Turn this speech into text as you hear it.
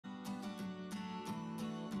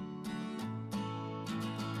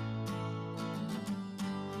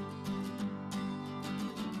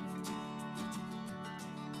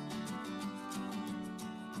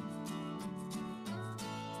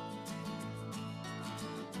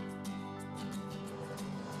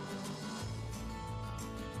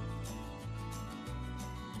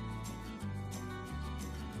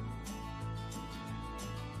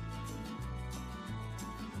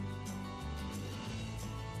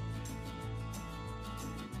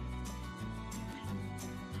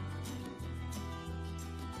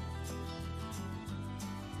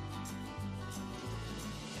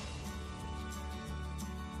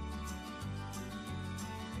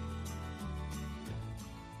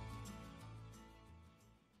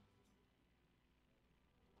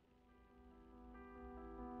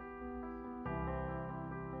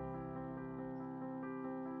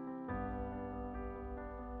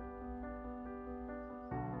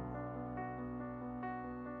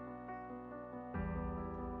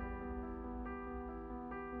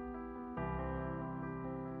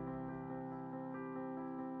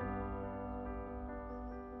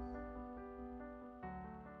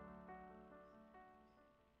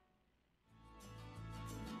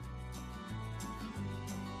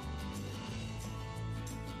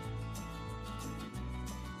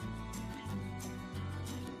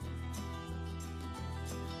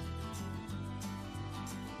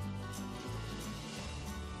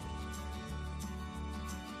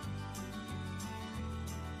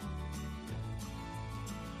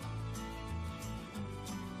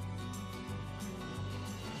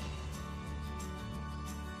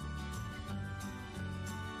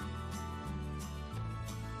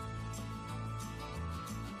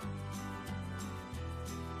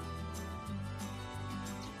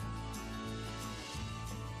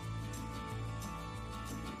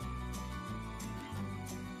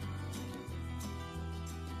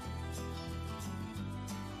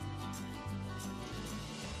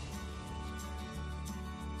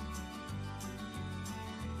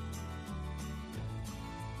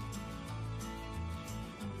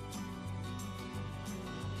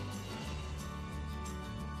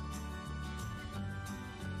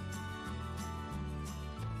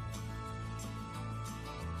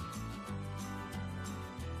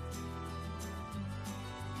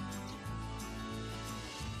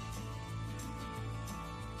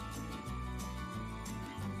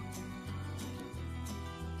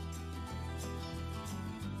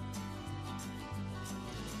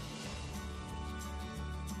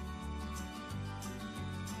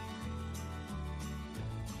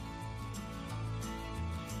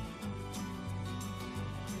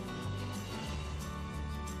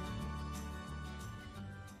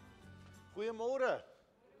Goeiemôre.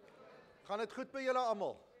 Gaan dit goed by julle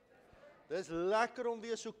almal? Dis lekker om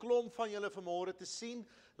weer so klomp van julle vanmôre te sien.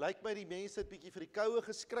 Lyk my die mense het bietjie vir die koue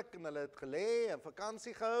geskrik en hulle het gelê en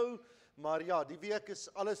vakansie gehou. Maar ja, die week is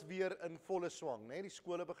alles weer in volle swang, né? Die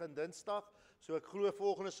skole begin Dinsdag, so ek glo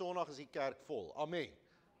volgende Sondag is die kerk vol. Amen.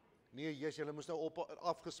 Nee, Jesus, julle moes nou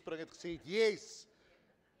afgespring het gesê, yes.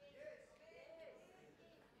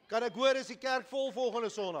 Kan ek hoor, is die kerk vol volgende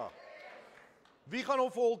Sondag? Wie gaan hom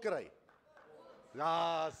vol kry?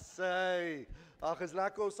 Ja, sê. Ag, is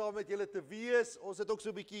lekker om saam met julle te wees. Ons het ook so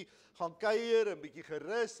 'n bietjie gaan kuier en bietjie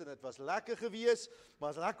gerus en dit was lekker gewees,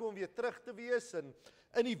 maar is lekker om weer terug te wees en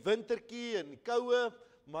in die wintertjie en die koue,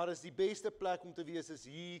 maar is die beste plek om te wees is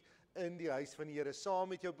hier in die huis van die Here, saam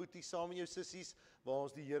met jou boetie, saam met jou sissies, waar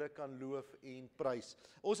ons die Here kan loof en prys.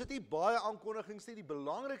 Ons het nie baie aankondigings nie, die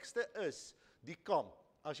belangrikste is die kamp.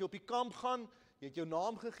 As jy op die kamp gaan, jy het jou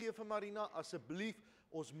naam gegee vir Marina, asseblief,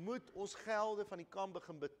 ons moet ons gelde van die kamp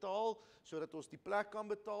begin betaal, sodat ons die plek kan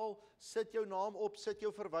betaal. Sit jou naam op, sit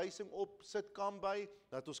jou verwysing op, sit kamp by,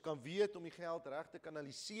 dat ons kan weet om die geld reg te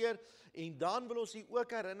kanaliseer. En dan wil ons u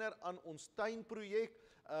ook herinner aan ons tuinprojek,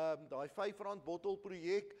 daai R5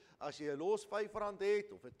 bottelprojek. As jy 'n los R5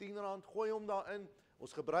 het of 'n R10, gooi hom daarin.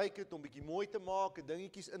 Ons gebruik dit om bietjie mooi te maak, en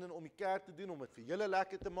dingetjies in en om die kerk te doen, om dit vir julle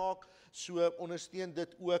lekker te maak. So ondersteun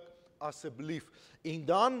dit ook asseblief. En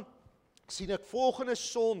dan sien ek volgende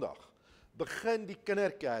Sondag begin die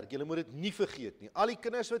kinderkerk. Julle moet dit nie vergeet nie. Al die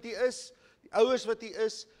kinders wat hier is, die ouers wat hier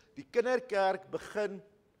is, die kinderkerk begin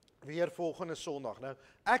weer volgende Sondag. Nou,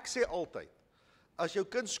 ek sê altyd, as jou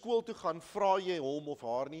kind skool toe gaan, vra jy hom of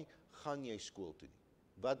haar nie, gaan jy skool toe nie.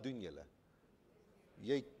 Wat doen julle?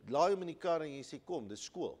 Jy laai hom in die kar en jy sê, kom, dis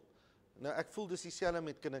skool. Nou, ek voel dis dieselfde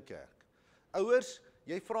met kinderkerk. Ouers,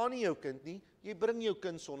 jy vra nie jou kind nie, jy bring jou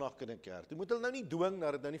kind Sondag kinderkerk. Jy moet hulle nou nie dwing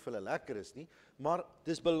dat dit nou nie vir hulle lekker is nie, maar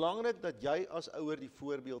dis belangrik dat jy as ouer die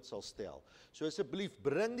voorbeeld sal stel. So asseblief,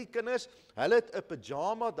 bring die kinders, hulle het 'n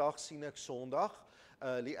pyjama dag sien ek Sondag.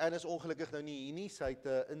 Leanne is ongelukkig nou nie hier nie, sy het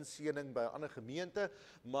 'n inseëning by 'n ander gemeente,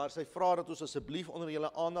 maar sy vra dat ons asseblief onder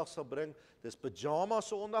julle aandag sal bring. Dis pyjama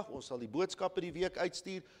Sondag, ons sal die boodskappe die week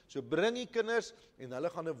uitstuur, so bring die kinders en hulle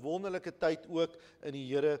gaan 'n wonderlike tyd ook in die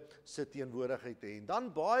Here se teenwoordigheid hê. En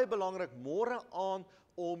dan baie belangrik, môre aand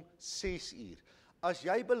om 6:00. As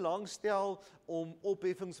jy belangstel om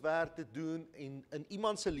opheffingswerk te doen en in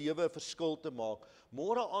iemand se lewe 'n verskil te maak,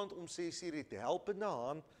 môre aand om 6:00 het helpende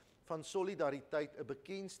hand van solidariteit 'n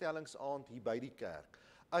bekendstellingsaand hier by die kerk.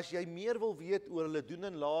 As jy meer wil weet oor hulle doen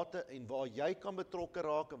en late en waar jy kan betrokke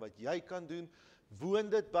raak en wat jy kan doen, woon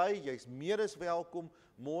dit by, jy's meer as welkom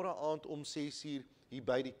môre aand om 6:00 hier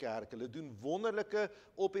by die kerk. Hulle doen wonderlike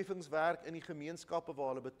opheffingswerk in die gemeenskappe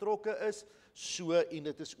waar hulle betrokke is, so en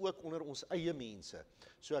dit is ook onder ons eie mense.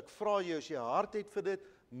 So ek vra jou, as jy hart het vir dit,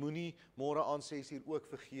 moenie môre aand 6:00 ook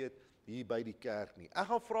vergeet hier by die kerk nie. Ek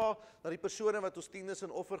gaan vra dat die persone wat ons tiendes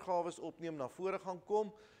en offergawes opneem na vore gaan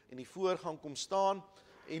kom en die voor gaan kom staan.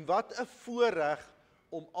 En wat 'n voorreg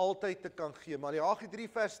om altyd te kan gee. Maleagi 3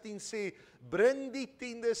 vers 10 sê, bring die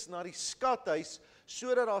tiendes na die skathuis,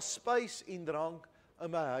 sodat daar spys en drank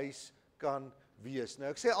in my huis kan wees. Nou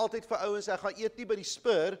ek sê altyd vir ouens, ek gaan eet nie by die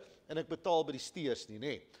Spur en ek betaal by die Steers nie,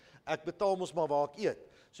 nê. Ek betaal mos maar waar ek eet.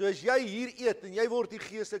 So as jy hier eet en jy word hier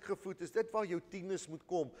geestelik gevoed, is dit waar jou tiendes moet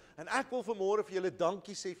kom. En ek wil vanmôre vir julle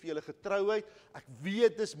dankie sê vir julle getrouheid. Ek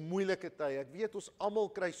weet dis moeilike tye. Ek weet ons almal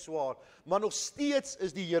kry swaar, maar nog steeds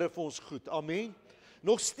is die Here vir ons goed. Amen.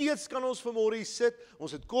 Nog steeds kan ons vanmôre hier sit.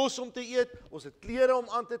 Ons het kos om te eet, ons het klere om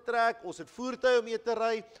aan te trek, ons het voertuie om mee te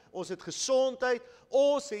ry, ons het gesondheid.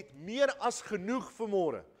 Ons het meer as genoeg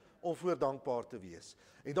vanmôre om voor dankbaar te wees.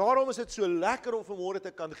 En daarom is dit so lekker om vanmôre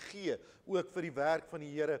te kan gee, ook vir die werk van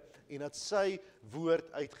die Here, en dat sy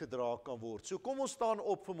woord uitgedra kan word. So kom ons staan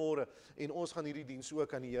op vanmôre, en ons gaan hierdie diens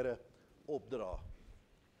ook aan die Here opdra.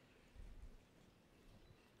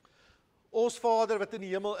 Ons Vader wat in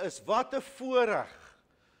die hemel is, wat 'n voorreg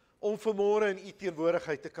om vanmôre in u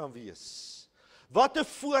teenwoordigheid te kan wees. Wat 'n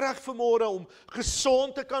voorreg vanmôre om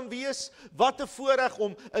gesond te kan wees, wat 'n voorreg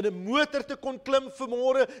om in 'n motor te kon klim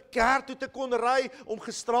vanmôre, kerk toe te kon ry, om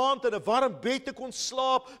gisterand in 'n warm bed te kon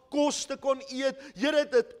slaap, kos te kon eet. Here,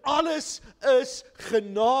 dit alles is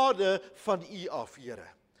genade van u af, Here.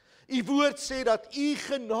 U woord sê dat u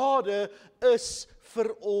genade is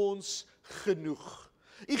vir ons genoeg.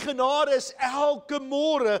 U genade is elke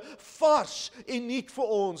môre vars en nuut vir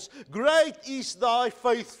ons. Great is thy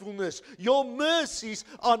faithfulness. Your mercies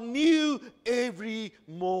are new every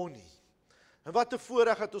morning. En wat 'n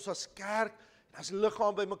voorreg dat ons as kerk as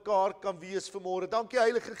liggaam by mekaar kan wees vanmôre. Dankie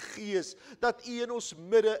Heilige Gees, dat U in ons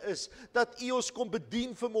midde is, dat U ons kom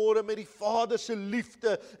bedien vanmôre met die Vader se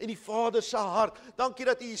liefde en die Vader se hart. Dankie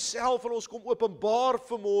dat U Uself aan ons kom openbaar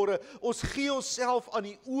vanmôre. Ons gee onsself aan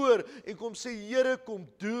U oor en kom sê, Here, kom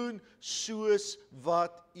doen soos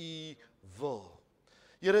wat U wil.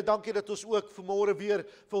 Here, dankie dat ons ook vanmôre weer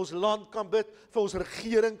vir ons land kan bid, vir ons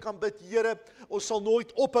regering kan bid. Here, ons sal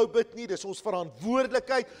nooit ophou bid nie, dis ons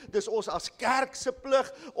verantwoordelikheid, dis ons as kerk se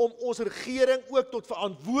plig om ons regering ook tot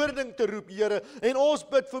verantwoording te roep, Here. En ons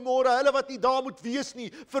bid vanmôre, hulle wat nie daar moet wees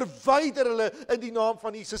nie, verwyder hulle in die naam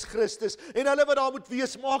van Jesus Christus. En hulle wat daar moet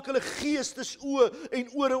wees, maak hulle geestesoë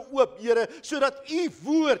en ore oop, Here, sodat U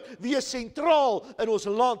woord weer sentraal in ons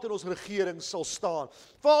land en ons regering sal staan.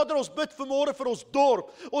 Vader, ons bid vanmôre vir ons dorp.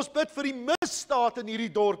 Ons bid vir die misdaad in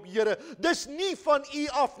hierdie dorp, Here. Dis nie van U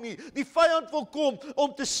af nie. Die vyand wil kom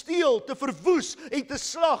om te steel, te verwoes en te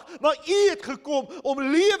slag, maar U het gekom om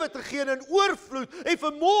lewe te gee in oorvloed. En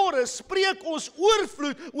vanmôre spreek ons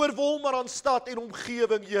oorvloed oor Wolmaranstad en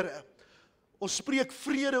omgewing, Here. Ons spreek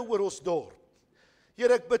vrede oor ons dorp.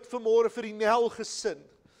 Here, ek bid vanmôre vir die Nel gesin,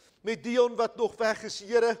 met Dion wat nog weg is,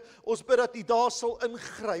 Here. Ons bid dat U daar sal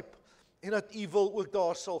ingryp en dat U wil ook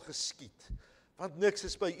daar sal geskied. Want niks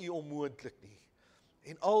is by U onmoontlik nie.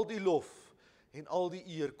 En al die lof en al die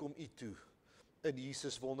eer kom U toe. In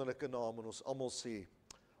Jesus wonderlike naam, en ons almal sê,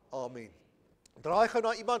 amen. Draai gou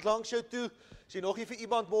na iemand langs jou toe. As jy nog nie vir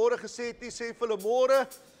iemand môre gesê het nie, sê vir hulle môre,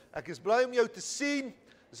 ek is bly om jou te sien,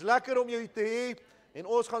 is lekker om jou te hê, en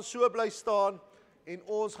ons gaan so bly staan, en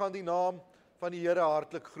ons gaan die naam van die Here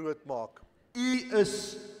hartlik groot maak. U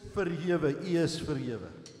is verhewe, U is verhewe.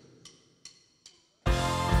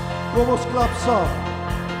 Kom ons klap saam.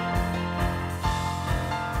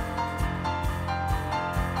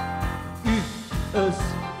 U is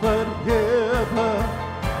verhewe,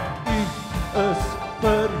 U is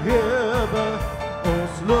verhewe,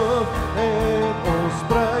 ons loof en ons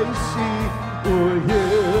prys U, o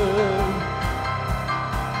Heer.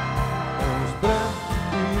 Ons bring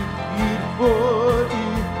U hier voor U,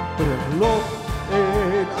 bring lof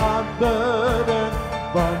en aanbidding,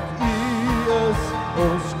 want U is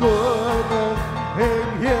ons koning en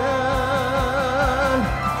Heer,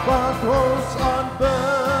 wat ons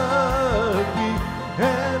aanbid U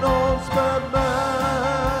en ons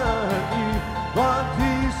bemin U, want U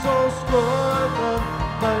is ons koning,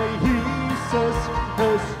 my Jesus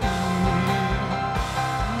is U,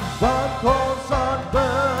 want ons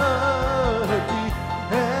aanbid U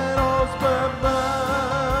en ons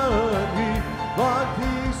bemin U, want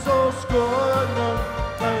U is ons koning,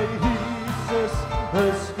 my Jesus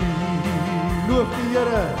is U. Loof die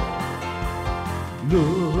Here,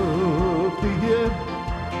 loof die Heer,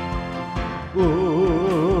 o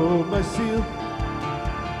my siel,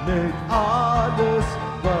 met alles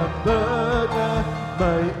wat binne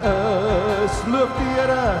my is. Loof die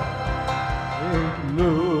Here, ek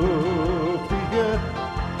loof die Heer,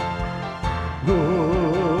 o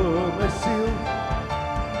my siel,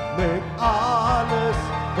 met alles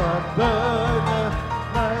wat binne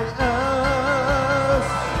my is,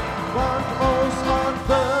 want ons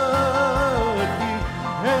aanbid U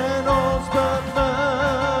en ons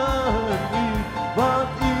bemin U, want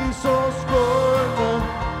U is ons koning,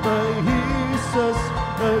 my Jesus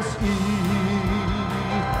is U,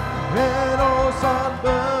 en ons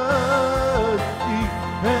aanbid U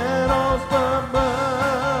en ons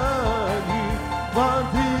bemin U, want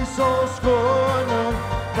U is ons koning,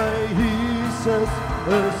 my Jesus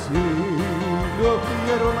is U. Loof die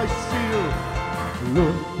Here, o my siel,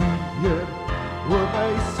 loof die Heer, o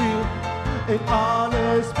my siel, en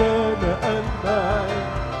alles binne in my,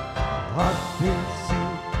 hart en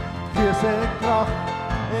siel, gees en krag,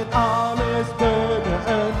 en alles binne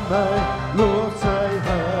in my, loof sy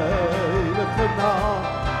heilige naam,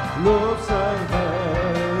 loof sy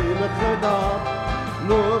heilige naam,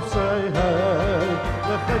 loof sy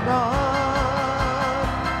heilige naam,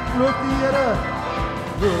 loof die Here,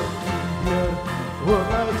 loof die Heer, o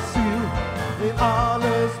my siel, en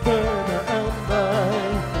alles binne in my,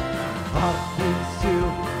 hart en siel,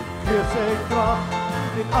 gees en krag,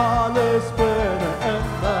 en alles binne in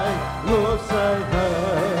my, loof sy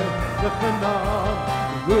heilige naam,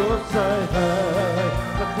 loof sy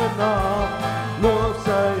heilige naam, loof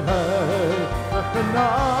sy heilige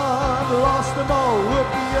naam. Laaste maal, loof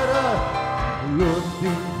die Here, loof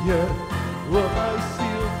die Heer, o my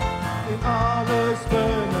siel, en alles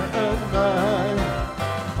binne in my,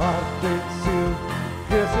 hart en siel,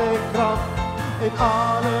 gees en krag, en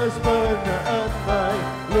alles binne in my,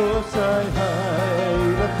 loof sy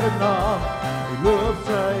heilige naam, loof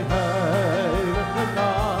sy heilige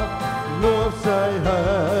naam, loof sy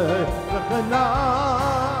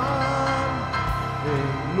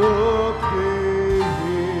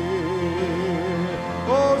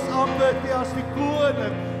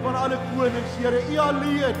konings, Here. U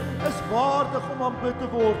alleen is waardig om aanbid te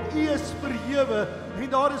word. U is verhewe en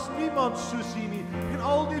daar is niemand soos U nie. En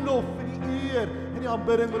al die lof en die eer en die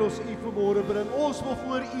aanbidding wil ons U vanmôre bring. Ons wil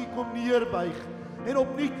voor U kom neerbuig en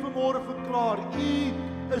opnuut vanmôre verklaar, U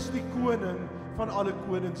is die koning van alle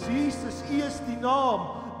konings. Jesus, U is die naam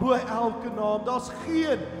bo elke naam. Daar's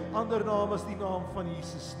geen ander naam as die naam van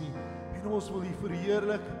Jesus nie. En ons wil U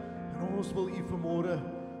verheerlik en ons wil U vanmôre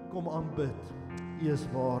kom aanbid. U is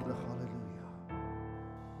waardig. Halleluja.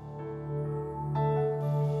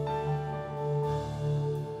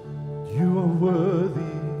 You are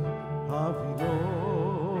worthy of it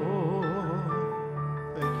all.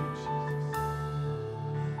 Thank you, Jesus.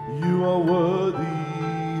 You are worthy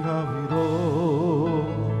of it all.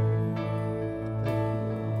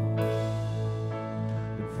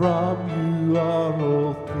 From you are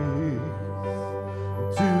all things,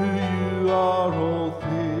 to you are all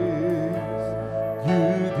things. You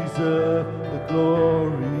deserve the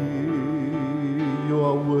glory. You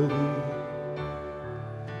are worthy.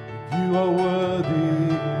 You are worthy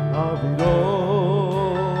of it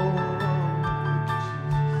all.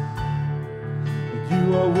 You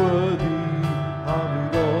are worthy of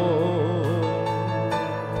it all.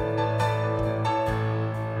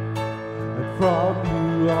 And from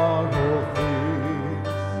you are all things,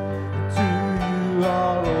 to you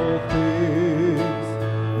are all things.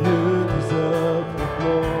 You deserve the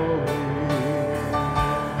glory.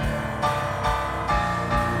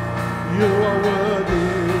 You are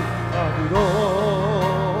worthy of it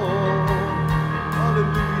all.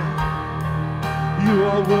 Hallelujah. You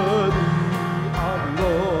are worthy of it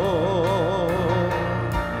all.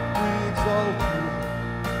 We exalt you.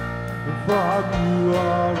 And from you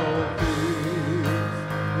are all things.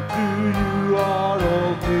 To you are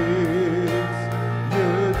all things. You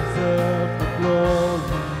deserve the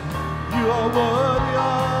glory. You are worthy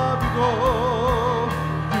of it all.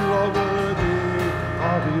 You are worthy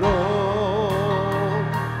of it all.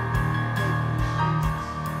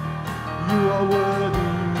 You are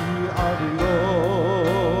worthy of it all.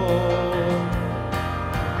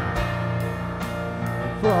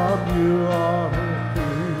 From you are all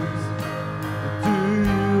things, to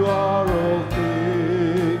you are all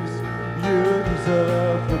things. You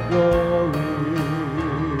deserve the glory.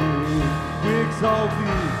 We exalt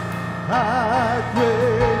thee, and we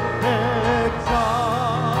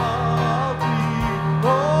exalt thee.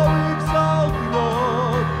 Oh, we exalt thee,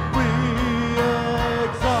 Lord. We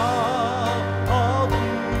exalt thee. Oh, we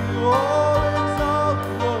exalt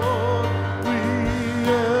thee, Lord. We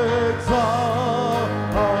exalt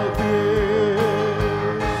thee.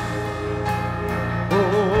 Oh,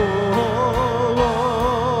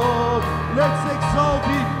 Lord, let's exalt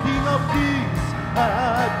thee, King of Kings,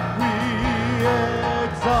 and we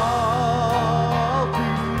exalt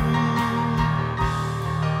thee.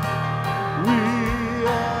 We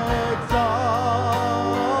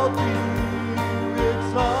exalt thee. We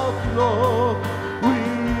exalt thee, Lord. We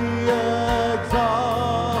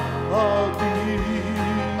exalt thee.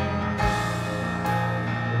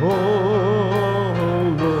 Oh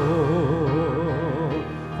Lord,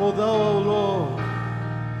 for thou, O Lord,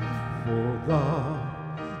 for thou,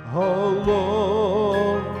 O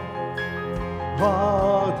Lord,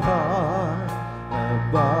 art high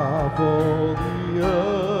above all the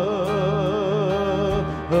earth.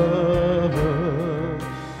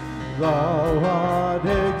 Thou art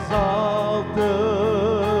exalted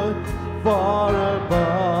far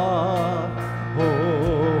above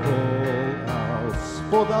all else.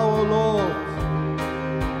 For thou, O Lord,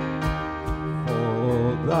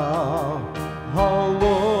 for thou, O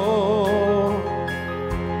Lord,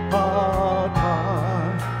 art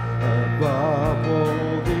high above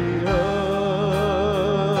all the earth.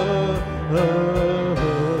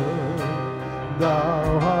 Thou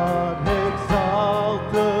art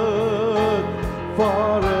exalted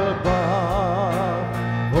far above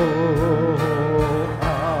all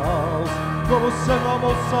else. Kom ons sing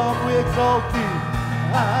almal saam, we exalt thee,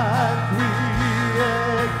 and we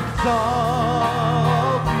exalt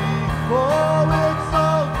thee. Oh, we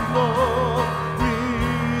exalt thee, Lord. We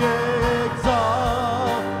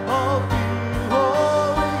exalt thee. Oh,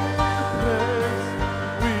 we give praise.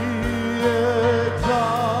 We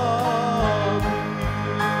exalt thee.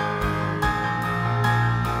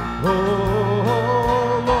 Oh,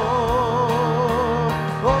 Lord.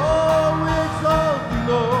 Oh, we exalt thee,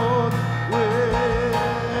 Lord. We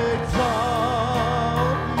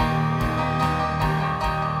exalt thee.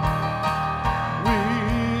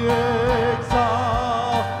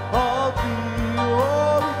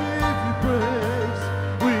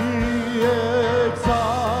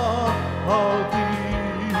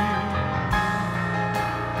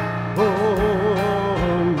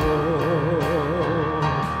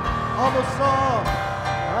 almal saam.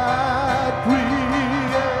 And we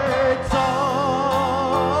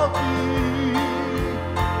exalt thee.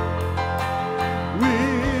 We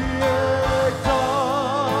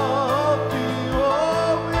exalt thee.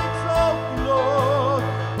 Oh, we exalt thee, Lord.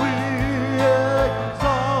 We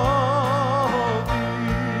exalt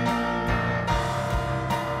thee.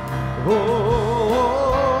 Oh,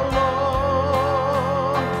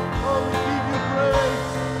 Lord, oh, we give you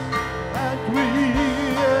praise, and we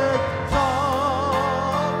exalt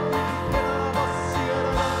thee.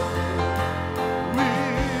 We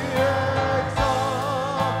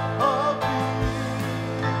exalt thee.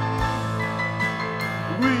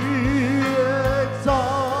 We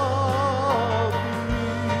exalt thee.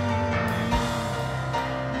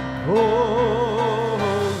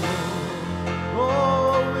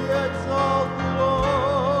 Oh, we exalt thee,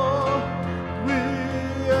 Lord. We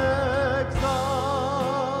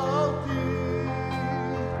exalt thee.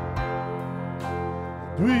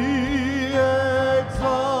 We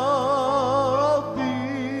exalt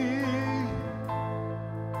thee.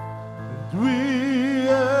 We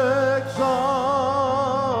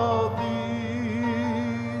exalt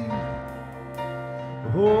thee.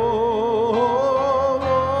 Oh, Lord,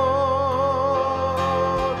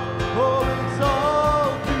 oh,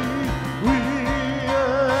 exalt thee. We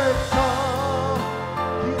exalt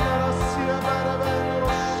thee. We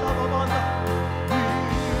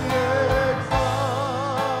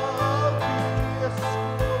exalt thee. Yes,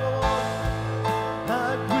 Lord.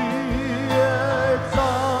 And we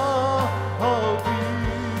exalt thee.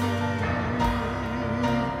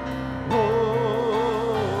 Oh,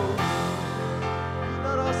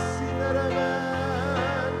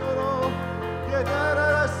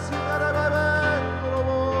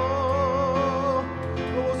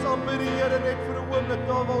 Kom ons aanbid die Here net vir 'n oomblik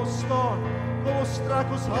daar waar ons staan. Kom ons strek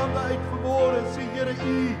ons hande uit vanmôre en sê Here, U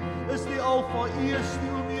is die Alfa, U is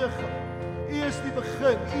die Omega. U is die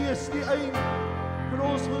begin, U is die einde. En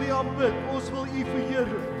ons wil U aanbid, ons wil U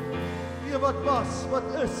verheerlik. U wat was, wat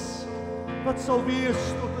is, wat sal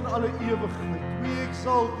wees tot in alle ewigheid. We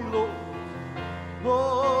exalt thee, Lord.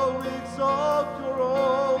 Oh, we exalt your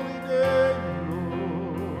holy name,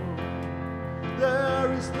 Lord.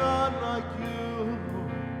 There is none like you.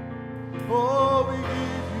 Oh, we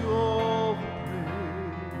give you all the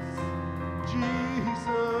praise.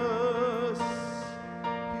 Jesus,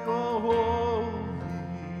 you are holy.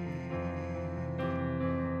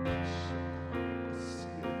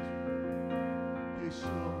 Yes,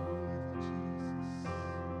 you are worthy, Jesus.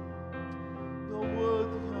 You're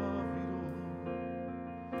worthy of it all.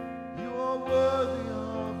 You are worthy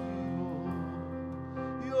of it all.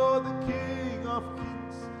 You're the King of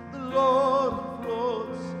kings, the Lord of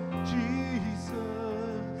lords. Jesus,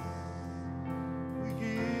 we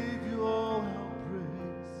give you all our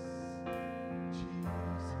praise.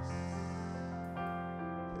 Jesus,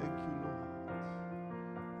 thank you, Lord.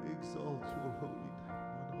 We exalt your holy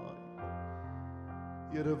name on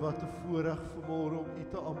high. Here, wat 'n voorreg vanmôre om U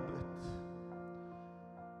te aanbid.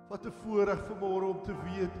 Wat 'n voorreg vanmôre om te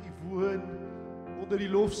weet U woon onder die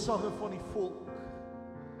lofsange van die volk.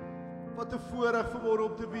 Wat 'n voorreg vanmôre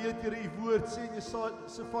om te weet, Here, U woord sê in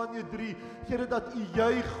Sefanja 3, Here, dat U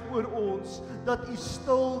juig oor ons, dat U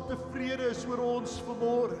stil tevrede is oor ons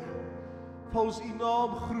vanmôre. Val ons U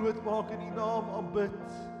naam groot maak en U naam aanbid.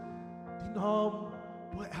 Die naam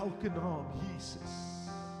bo elke naam, Jesus.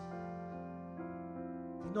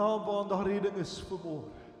 Die naam waarin daar redding is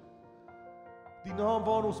vanmôre. Die naam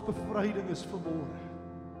waarin ons bevryding is vanmôre.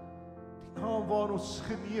 Die naam waarin ons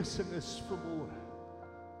genesing is vanmôre.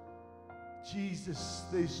 Jesus,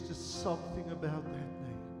 there's just something about that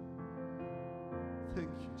name. Thank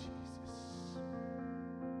you, Jesus.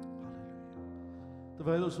 Halleluja.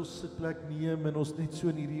 Terwyl ons sitplek neem en ons net so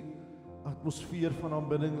in hierdie atmosfeer van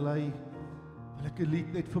aanbidding lê, wil ek 'n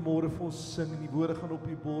lied net vanmôre vir ons sing en die woorde gaan op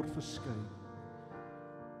die bord verskyn.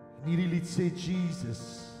 En hierdie lied sê,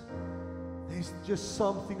 Jesus, there's just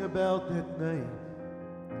something about that name.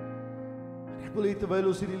 En ek wil hê terwyl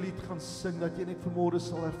ons hierdie lied gaan sing, dat jy net vanmôre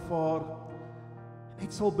sal ervaar,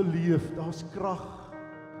 net sal beleef, daar's krag,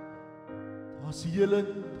 daar's heling,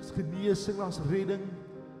 daar's genesing, daar's redding,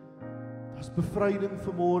 daar's bevryding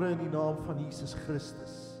vanmôre in die naam van Jesus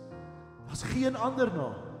Christus. Daar's geen ander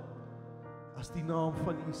naam as die naam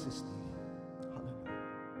van Jesus nie. Halleluja.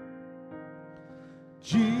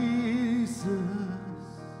 Jesus,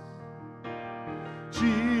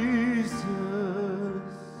 Jesus,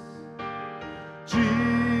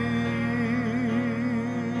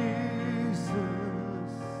 Jesus,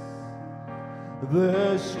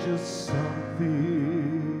 there's just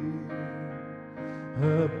something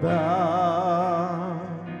about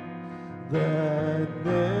that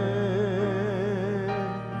name.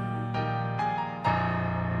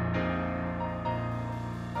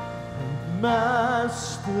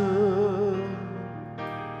 Master,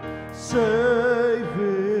 Savior,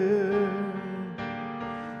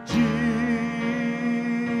 Jesus,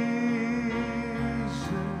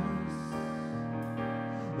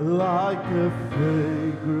 like a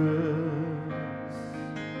fragrance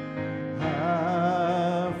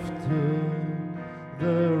after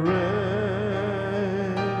the rain.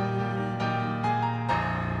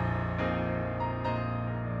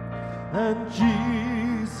 And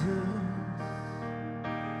Jesus,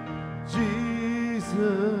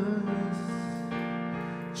 Jesus,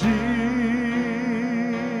 Jesus,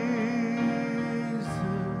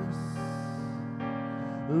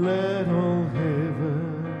 let all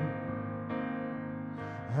heaven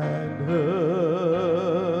and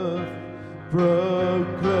earth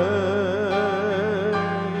proclaim.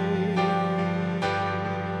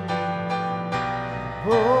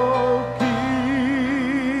 Oh,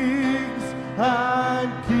 kings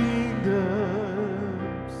and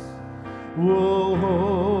kingdoms will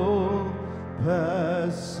all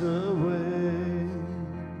pass away,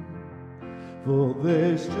 for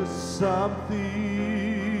there's just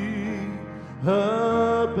something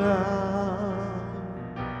about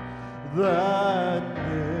that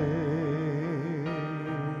name.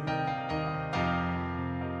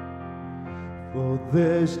 For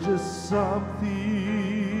there's just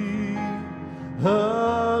something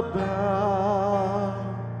about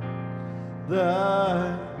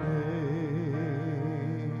that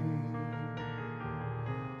name.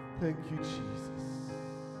 Thank you, Jesus.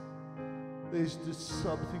 There's just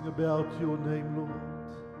something about your name, Lord.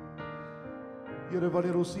 Here,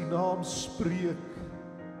 wanneer ons die naam spreek,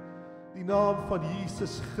 die naam van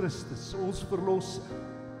Jesus Christus, ons verlosser.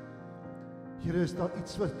 Here, is daar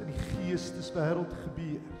iets wat in die geesteswêreld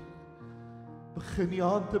gebeur. Begin die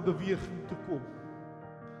hand te beweging te kom.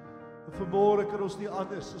 En vanmôre kan ons nie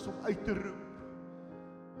anders as om uit te roep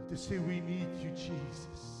en te sê, we need you,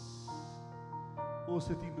 Jesus.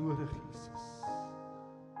 Ons het U nodig, Jesus.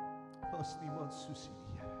 As niemand soos U,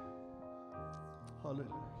 Here.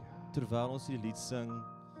 Halleluja. Terwyl ons die lied sing,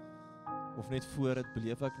 of net voor dit,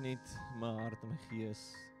 beleef ek net in my hart en my gees,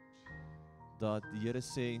 dat die Here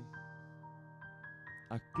sê,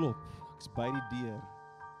 ek klop, ek's by die deur,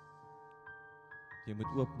 jy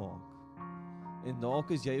moet oopmaak. En dalk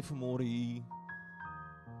is jy vanmôre hier,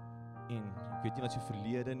 en ek weet nie wat jou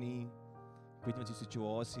verlede nie, ek weet nie wat jou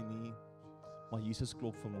situasie nie, maar Jesus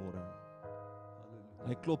klop vanmôre.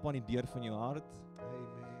 Hy klop aan die deur van jou hart,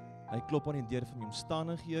 hy klop aan die deur van jou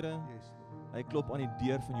omstandighede, hy klop aan die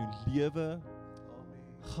deur van jou lewe.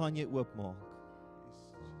 Gaan jy oopmaak?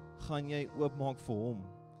 Gaan jy oopmaak vir hom?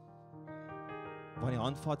 Want die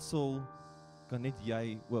handvatsel kan net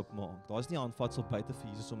jy oopmaak. Daar is nie handvatsel buite vir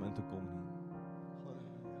Jesus om in te kom nie.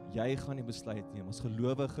 Jy gaan die besluit neem as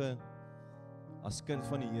gelowige, as kind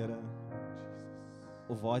van die Here,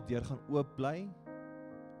 of waar die deur gaan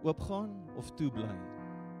oopgaan of toe bly.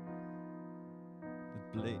 Dit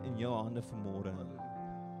bly in jou hande vanmôre.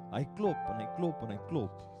 Hy klop en hy klop en hy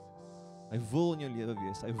klop. Hy wil in jou lewe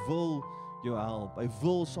wees, hy wil jou help, hy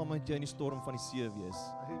wil saam met jou in die storm van die see wees.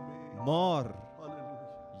 Maar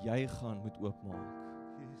jy gaan moet oopmaak.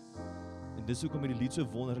 En dis hoekom die lied so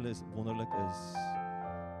wonderlik is.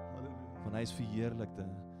 Want hy is verheerlikte.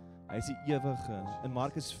 Hy is die ewige. In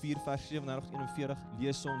Markus 4 vers 37-41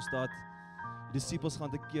 lees ons dat die disippels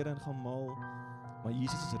gaan te kere en gaan maal, maar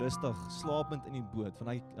Jesus is rustig, slapend in die boot, want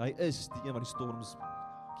hy is die een wat die storms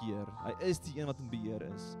keer. Hy is die een wat in beheer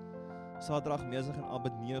is. Sadrag, Mesach en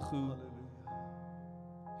Abednego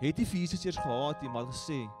het nie vir Jesus eers gehaat nie, maar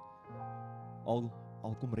gesê, al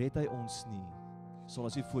kom red hy ons nie, sal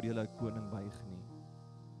ons nie voor julle koning buig nie.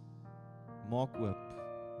 Maak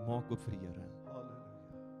oop vir die Here.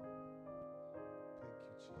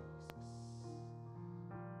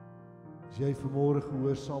 As jy vanmôre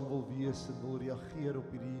gehoorsaam wil wees en wil reageer op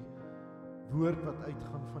hierdie woord wat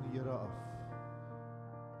uitgaan van die Here af.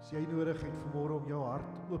 As jy nodig het vanmôre om jou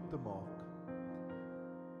hart oop te maak,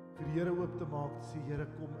 vir die Here oop te maak, sê Here,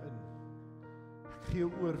 kom in. Ek gee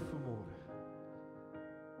jou oor vanmôre.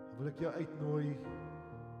 Dan wil ek jou uitnooi,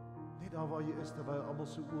 net daar waar jy is, terwyl almal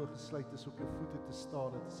se oë gesluit is, op jou voete te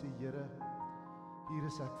staan en te sê, Here, hier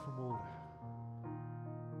is ek vanmôre.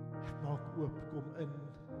 Ek maak oop, kom in.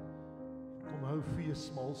 Kom hou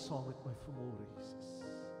feesmaal saam met my vanmôre, Jesus.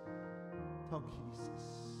 Dankie, Jesus.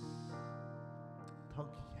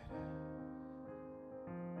 Dankie, Here.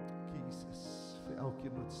 Dankie, Jesus, vir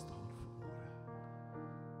elkeen wat staan vanmôre.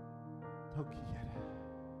 Dankie, Here.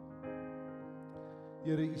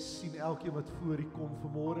 Here, U sien elkeen wat voor U kom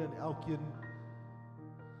vanmôre en elkeen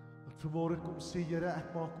wat vanmôre kom sê, Here,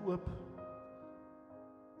 ek maak oop.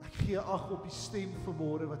 Ek gee ag op die stem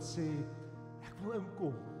vanmôre wat sê, ek wil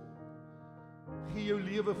inkom. Gee jou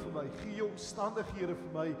lewe vir my, gee jou omstandighede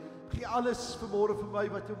vir my, gee alles vanmôre vir my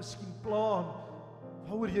wat jou miskien pla,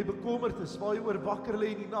 waaroor jy bekommerd is, waar jy oor wakker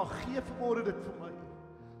lê in die nag, gee vanmôre dit vir my.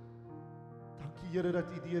 Dankie Here dat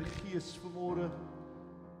U deur Gees vanmôre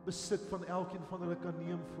besit van elkeen van hulle kan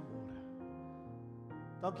neem vanmôre.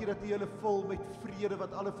 Dankie dat U hulle vul met vrede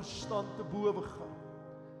wat alle verstand te bowe gaan.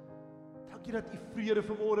 Dankie dat U vrede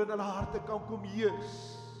vanmôre in hulle harte kan kom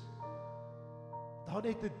heers. Daar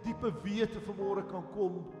net 'n diepe wete vanmôre kan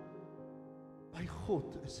kom, my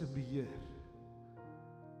God is in beheer.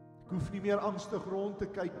 Ek hoef nie meer angstig rond te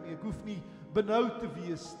kyk nie, ek hoef nie benoud te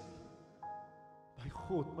wees nie. My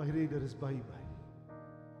God, my Redder is by my.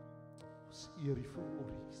 Ons eer U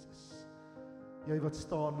vanmôre, Jesus. Jy wat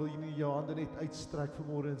staan, wil jy nie jou hande net uitstrek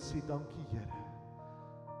vanmôre en sê, dankie Here.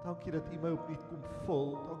 Dankie dat U my opnuut kom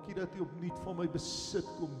vul. Dankie dat U opnuut van my besit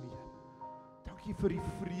kom neem. Dankie vir die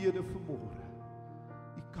vrede vanmôre.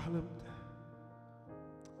 U kalmte.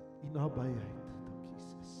 U nabyheid. Dankie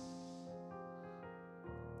Jesus.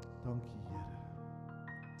 Dankie Here.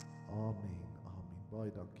 Amen. Amen.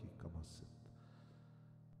 Baie dankie. Kom maar sit.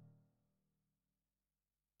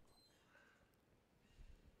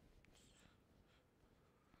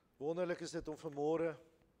 Wonderlik is dit om vanmôre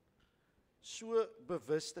so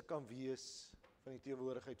bewus te kan wees van die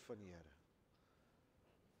teenwoordigheid van die Here.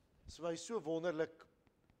 Dit is vir my so wonderlik,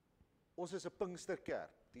 ons is 'n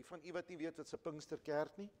Pinksterkerk. Die van u wat nie weet wat 'n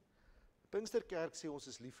Pinksterkerk nie. Pinksterkerk sê ons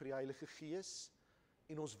is lief vir die Heilige Gees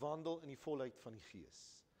en ons wandel in die volheid van die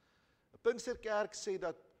Gees. 'n Pinksterkerk sê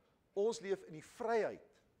dat ons leef in die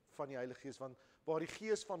vryheid van die Heilige Gees, want waar die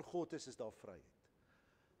Gees van God is daar vryheid.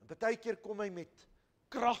 En partykeer kom hy met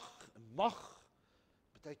krag en mag.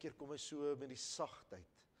 Partykeer kom hy so met die sagtheid.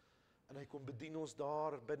 En hy kom bedien ons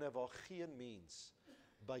daar binne waar geen mens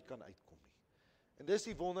by kan uitkom nie. En dis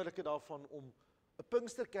die wonderlike daarvan om 'n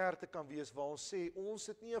Pinksterkerk te kan wees waar ons sê ons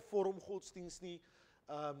het nie 'n vorm godsdiens nie.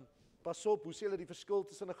 Pas op, hoe sê hulle die verskil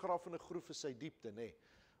tussen 'n graf en 'n groef is sy diepte, nê?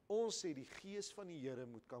 Ons sê die Gees van die Here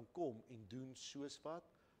moet kan kom en doen soos wat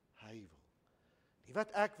hy wil. Nie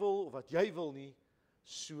wat ek wil of wat jy wil nie,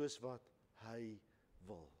 soos wat hy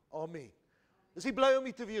wil. Amen. Is jy bly om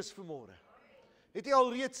hier te wees vanmôre? Het jy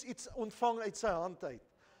al reeds iets ontvang uit sy hand uit?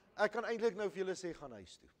 Ek kan eintlik nou vir julle sê, gaan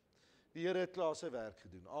huis toe. Die Here het klaar sy werk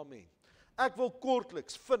gedoen. Amen. Ek wil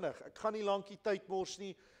kortliks, vinnig, ek gaan nie lankie tyd mors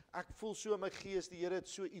nie. Ek voel so in my gees, die Here het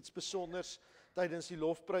so iets besonders tydens die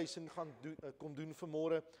lofprysing kom doen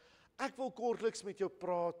vanmôre. Ek wil kortliks met jou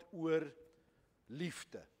praat oor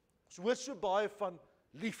liefde. Ons hoor so baie van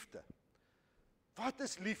liefde. Wat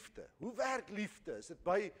is liefde? Hoe werk liefde? Is dit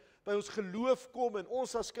by ons geloof kom en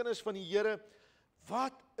ons as kinders van die Here,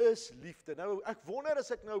 wat is liefde? Nou, ek wonder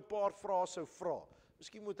as ek nou 'n paar vrae sou vra.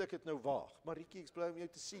 Miskien moet ek dit nou waag. Marietjie, ek bly om jou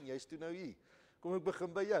te sien. Jy's toe nou hier. Kom ek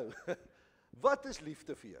begin by jou. Wat is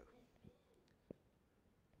liefde vir jou?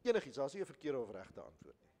 Enigiets, daar's nie 'n verkeerde of regte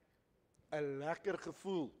antwoord nie. 'n Lekker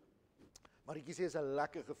gevoel. Marietjie sê is 'n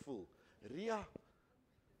lekker gevoel. Ria,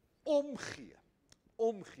 omgee.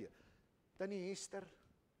 Omgee. Tannie Hester.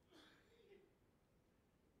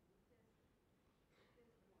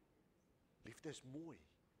 Liefde is mooi.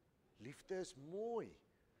 Liefde is mooi.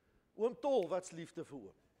 Oom Tol, wat's liefde vir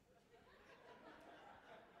oom?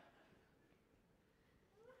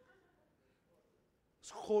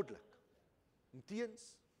 Is goddelik.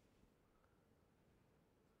 Inteens.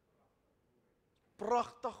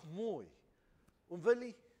 Pragtig mooi. Oom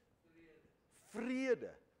Willie?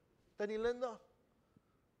 Vrede. Tannie Linda?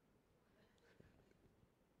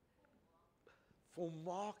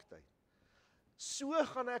 Volmaaktheid. So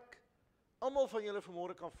gaan ek almal van julle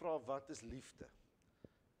vanmôre kan vra, wat is liefde?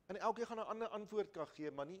 En elkeen gaan 'n ander antwoord kan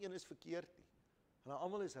gee, maar nie een is verkeerd nie. En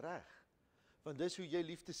almal is reg. Want dis hoe jy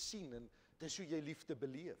liefde sien en dis hoe jy liefde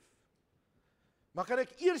beleef. Maar kan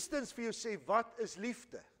ek eerstens vir jou sê, wat is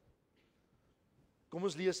liefde? Kom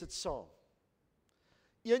ons lees dit saam.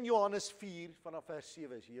 1 Johannes 4 vanaf vers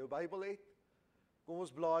 7, as jy jou Bybel het, kom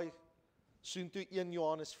ons blaai soontoe 1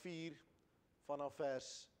 Johannes 4 vanaf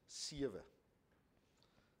vers 7.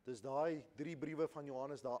 Dis daai 3 briewe van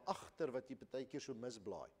Johannes daar agter wat jy partykeer so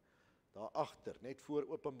misblaai. Daar agter, net voor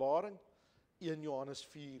Openbaring, 1 Johannes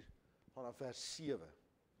 4 vanaf vers 7.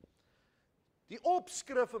 Die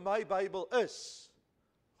opskrif in my Bybel is,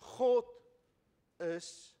 God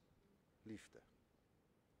is liefde.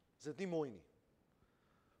 Is dit nie mooi nie?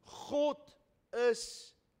 God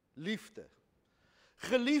is liefde.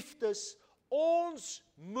 Geliefdes, ons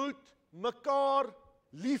moet mekaar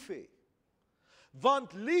lief hê.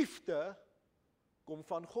 Want liefde kom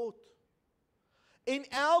van God. En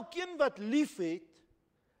elkeen wat lief het,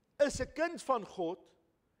 is 'n kind van God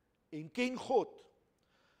en ken God.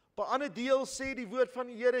 Op 'n ander deel sê die woord van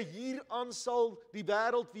die Here, hieraan sal die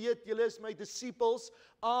wêreld weet, julle is my disippels,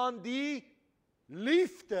 aan die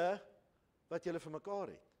liefde wat julle vir mekaar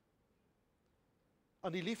het.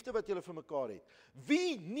 Aan die liefde wat julle vir mekaar het.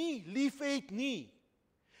 Wie nie lief het nie,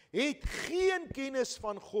 het geen kennis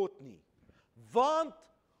van God nie, want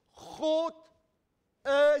God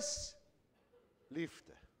is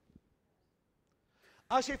liefde.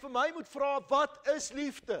 As jy vir my moet vra, wat is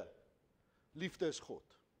liefde? Liefde is God.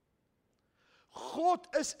 God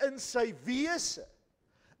is in sy wese,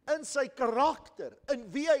 in sy karakter,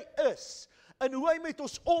 in wie hy is, in hoe hy met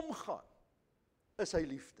ons omgaan, is hy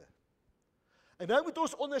liefde. En nou moet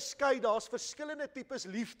ons onderskei, daar's verskillende tipes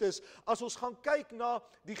liefdes. As ons gaan kyk na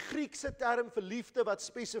die Griekse term vir liefde wat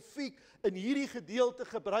spesifiek in hierdie gedeelte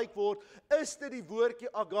gebruik word, is dit die woordjie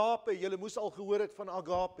agape. Julle moes al gehoor het van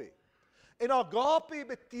agape. En agape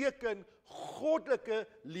beteken goddelike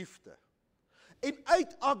liefde. En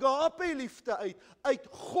uit agape liefde uit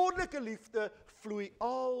goddelike liefde vloei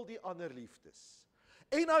al die ander liefdes.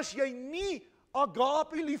 En as jy nie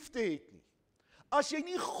agape liefde het nie, as jy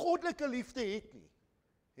nie goddelike liefde het nie,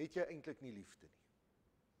 het jy eintlik nie liefde nie.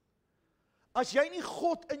 As jy nie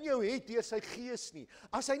God in jou het deur sy gees nie,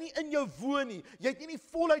 as hy nie in jou woon nie, jy het nie die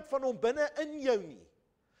volheid van hom binne in jou nie,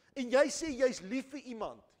 en jy sê jy's lief vir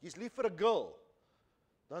iemand, jy's lief vir 'n girl,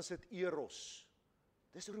 dan is dit eros.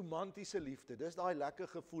 Dis romantiese liefde, dis daai lekker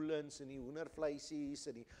gevoelens en die hoendervleisies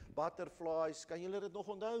en die butterflies, kan julle dit nog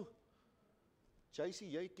onthou? JC,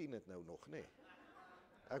 jy ken dit nou nog, nê?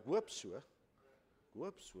 Ek hoop so. Ek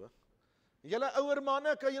hoop so. En julle ouer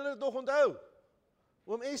manne, kan julle dit nog onthou?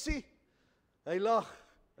 Oom Essie, hy lag.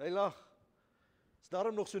 Is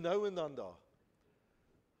daarom nog so nou en dan daar.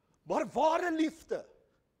 Maar ware liefde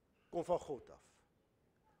kom van God af.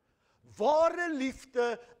 Ware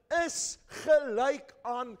liefde is gelyk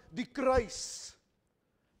aan die kruis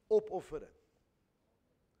opoffering.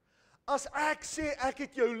 As ek sê ek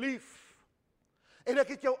het jou lief en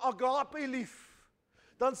ek het jou agape lief,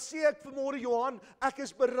 dan sê ek vanmôre Johan, ek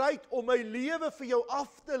is bereid om my lewe vir jou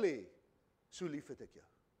af te lê. So lief het ek jou.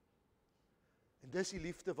 En dis die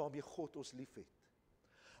liefde waarmee God ons lief het.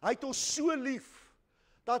 Hy het ons so lief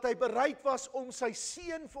dat hy bereid was om sy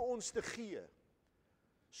seun vir ons te gee,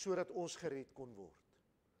 sodat ons gered kon word.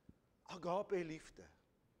 Agape liefde.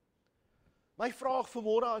 My vraag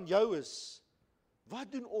vanmôre aan jou is,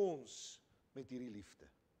 wat doen ons met hierdie liefde?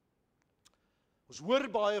 Ons hoor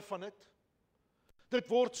baie van dit. Dit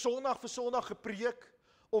word Sondag vir Sondag gepreek,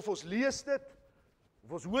 of ons lees dit,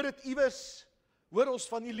 of ons hoor dit iewers, hoor ons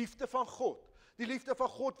van die liefde van God. Die liefde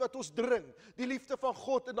van God wat ons dring, die liefde van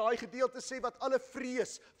God in daai gedeelte sê wat alle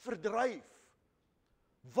vrees verdryf.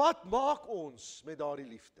 Wat maak ons met daardie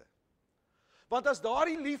liefde? Want as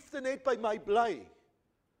daardie liefde net by my bly,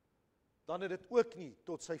 dan het dit ook nie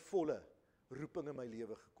tot sy volle roeping in my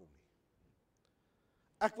lewe gekom nie.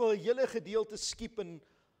 Ek wil 'n hele gedeelte skiep en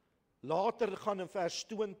later gaan in vers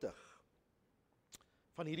 20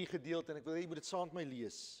 van hierdie gedeelte, en ek wil hê jy moet dit saam met my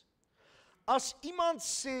lees. As iemand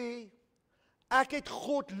sê, ek het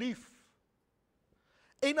God lief,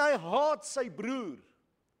 en hy haat sy broer,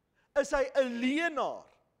 is hy 'n leienaar.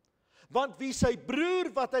 Want wie sy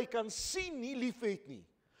broer wat hy kan sien nie lief het nie,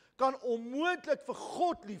 kan onmoontlik vir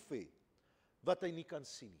God lief hê wat hy nie kan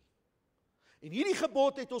sien nie. En hierdie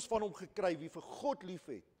gebod het ons van hom gekry, wie vir God lief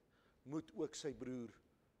het, moet ook sy broer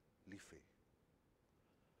lief hê.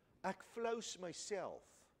 Ek flous myself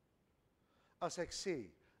as ek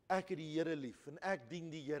sê, ek het die Here lief en ek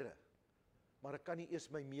dien die Here, maar ek kan nie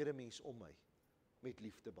eers my medemens om my met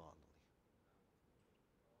liefde behandel nie.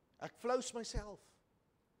 Ek flous myself.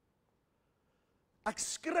 Ek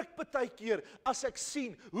skrik baie keer as ek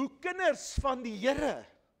sien hoe kinders van die Here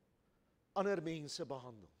ander mense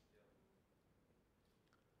behandel.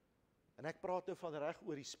 En ek praat nou van reg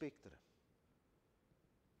oor die spektrum.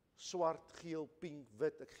 Swart, geel, pink,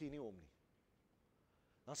 wit, ek gee nie om nie.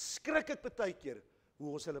 Dan skrik ek baie keer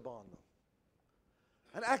hoe ons hulle behandel.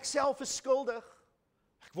 En ek self is skuldig.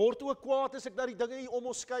 Ek word ook kwaad as ek na die dinge hier om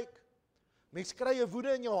ons kyk. Mens kry 'n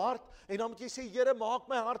woede in jou hart en dan moet jy sê, Here, maak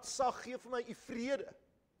my hart sag, gee vir my u vrede.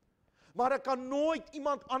 Maar ek kan nooit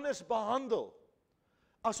iemand anders behandel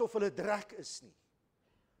asof hulle drek is nie.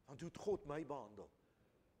 Want hoe het God my behandel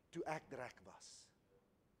toe ek drek was?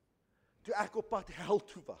 Toe ek op pad hel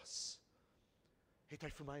toe was, het hy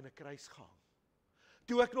vir my in 'n kruis gehang.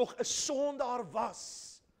 Toe ek nog 'n sondaar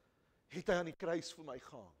was, het hy aan die kruis vir my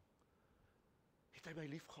gehang. Het hy my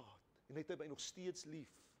lief gehad. en het hy my nog steeds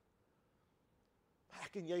lief.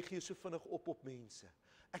 Ek en jy gee so vinnig op mense.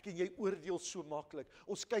 Ek en jy oordeel so maklik.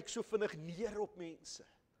 Ons kyk so vinnig neer op mense.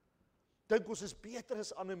 Dink ons is beter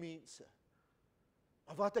as ander mense.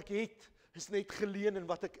 Maar wat ek het, is net geleen en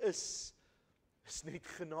wat ek is net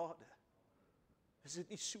genade. Is dit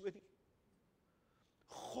nie so nie?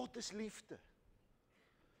 God is liefde.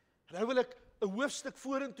 En nou wil ek 'n hoofstuk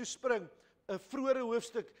vorentoe spring, 'n vroeëre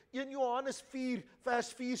hoofstuk, 1 Johannes 4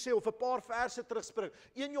 vers 4 sê, of 'n paar verse terugspring.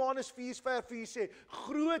 1 Johannes 4 vers 4 sê,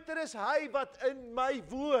 groter is hy wat in my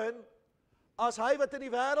woon, as hy wat in die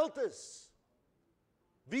wêreld is.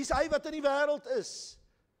 Wie is hy wat in die wêreld is?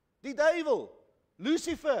 Die duiwel,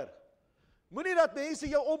 Lucifer. Moenie dat mense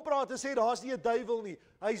jou ompraat en sê, daar's nie 'n duiwel nie,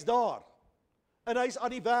 hy's daar. En hy's aan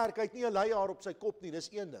die werk, hy het nie 'n leihaar op sy kop nie, dis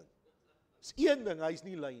een ding. Dis een ding, hy's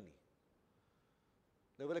nie lei nie.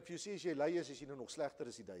 Nou wil ek vir jou sê, as jy lei is jy nou nog slegter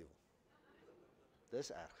as die duiwel.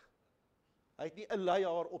 Dis erg. Hy het nie 'n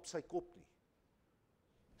leihaar op sy kop nie.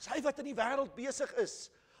 Dis hy wat in die wêreld besig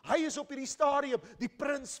is. Hy is op hierdie stadium die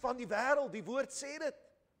prins van die wêreld, die woord sê dit.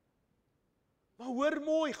 Maar hoor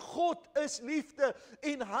mooi, God is liefde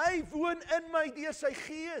en hy woon in my deur sy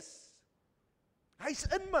gees. Hy's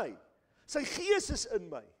in my. Sy gees is in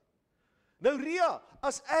my. Nou Ria,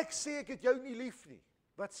 as ek sê ek het jou nie lief nie,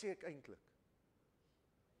 wat sê ek eintlik?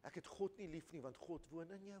 Ek het God nie lief nie, want God woon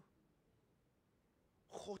in jou.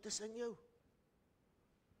 God is in jou.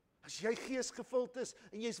 As jy geesgevuld is,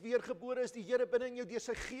 en jy's weergebore, is die Here binne in jou deur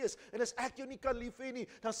sy gees, en as ek jou nie kan lief hê nie,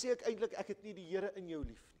 dan sê ek eintlik, ek het nie die Here in jou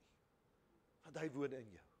lief nie. Want hy woon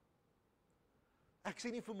in jou. Ek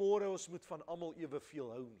sê nie vanmôre ons moet van almal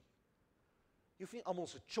eweveel hou nie. Jy hoef nie almal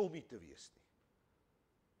se chommy te wees nie.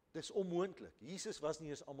 Dis onmoontlik. Jesus was nie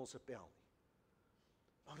eens almal se pel nie.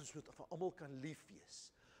 Maar ons moet vir almal kan lief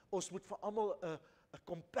wees. Ons moet vir almal 'n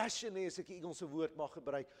compassion hê, as ek die Engelse woord mag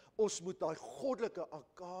gebruik. Ons moet daai goddelike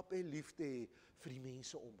agape liefde hê vir die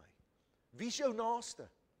mense om my. Wie is jou naaste?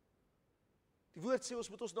 Die woord sê ons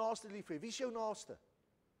moet ons naaste lief hê. Wie is jou naaste?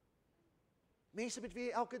 Mense met wie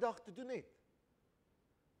jy elke dag te doen het.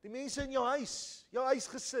 Die mense in jou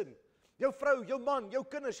huisgesin, jou vrou, jou man, jou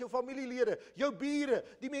kinders, jou familielede, jou bure,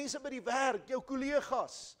 die mense by die werk, jou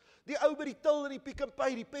kollegas, die ou by die til en die Pick n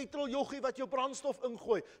Pay, die petroljoggie wat jou brandstof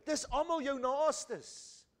ingooi. Dis almal jou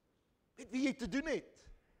naastes, met wie jy te doen het.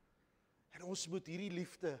 En ons moet hierdie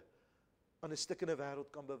liefde aan 'n stikkende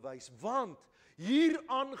wêreld kan bewys, want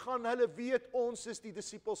hieraan gaan hulle weet ons is die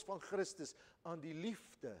disippels van Christus, aan die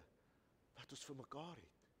liefde wat ons vir mekaar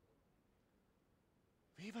het.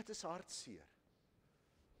 Wie wat is hartseer?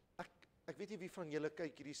 Ek weet nie wie van julle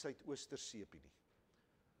kyk hierdie Suidooster seepie nie.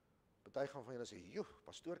 Party gaan van julle sê, "Joe,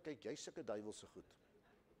 pastoor, kyk jy sulke duiwelse goed."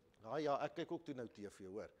 Ja, ek kyk ook toe nou TV,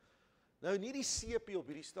 hoor. Nou nie die seepie op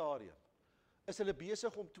hierdie stadium. Is hulle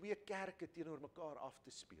besig om 2 kerke teenoor mekaar af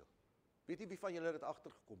te speel. Weet nie wie van julle dit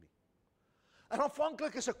agtergekom nie. En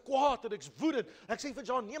aanvanklik is ek kwaad en ek's woedend. Ek sê vir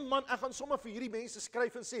John, nee man, ek gaan sommer vir hierdie mense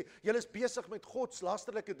skryf en sê, julle is besig met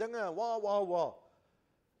godslasterlike dinge, wa.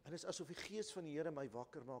 En is asof die gees van die Here my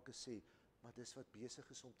wakker maak en sê, maar dis wat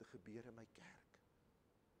besig is om te gebeur in my kerk.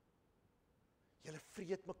 Julle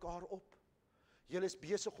vreet mekaar op. Julle is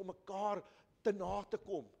besig om mekaar te na te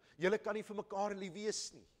kom. Julle kan nie vir mekaar lief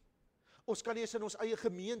wees nie. Ons kan nie eens in ons eie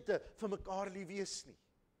gemeente vir mekaar lief wees nie.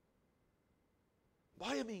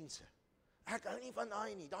 Baie mense. Ek hou nie van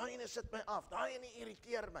daai nie. Daai ene sit my af. Daai ene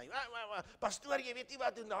irriteer my. Pastoor, jy weet nie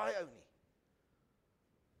wat doen daai ou nie.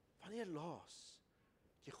 Wanneer laas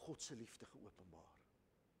het jy God se liefde geopenbaar?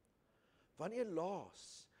 Wanneer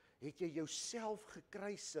laas het jy jouself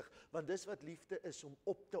gekruisig, want dis wat liefde is, om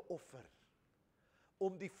op te offer,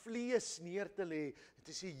 om die vlees neer te lê, en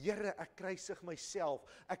te sê, Here, ek kruisig myself,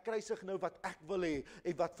 ek kruisig nou wat ek wil hê,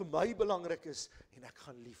 en wat vir my belangrik is, en ek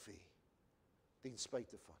gaan lief hê, ten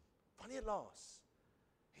spyte van. Wanneer laas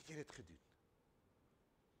het jy dit gedoen?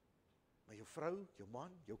 Maar jou vrou, jou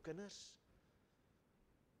man, jou kinders,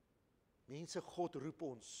 mense, God roep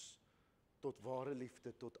ons tot ware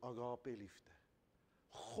liefde, tot agape liefde.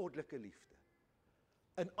 Goddelike liefde.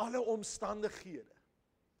 In alle omstandighede.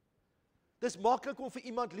 Dis maklik om vir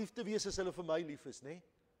iemand lief te wees as hulle vir my lief is, né?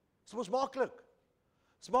 Dis mos maklik.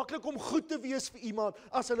 Dis maklik om goed te wees vir iemand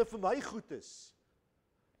as hulle vir my goed is.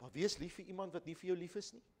 Maar wees lief vir iemand wat nie vir jou lief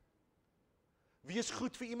is nie. Wees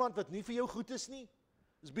goed vir iemand wat nie vir jou goed is nie.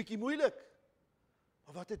 Dis bietjie moeilik.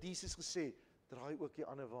 Maar wat het Jesus gesê? Draai ook die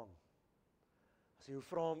ander wang. As jy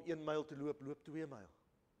vra om 1 myl te loop, loop 2 myl.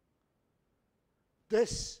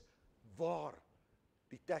 Dis waar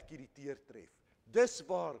die tekkie die teer tref. Dis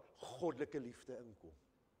waar goddelike liefde inkom.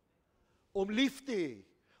 Om lief te hê,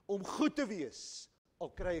 om goed te wees,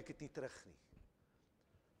 al kry ek dit nie terug nie.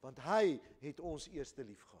 Want hy het ons eerste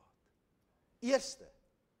lief gehad. Eerste.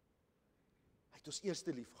 Hy het ons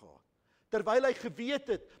eerste lief gehad. Terwyl hy geweet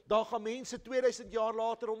het, daar gaan mense 2000 jaar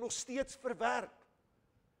later hom nog steeds verwerp,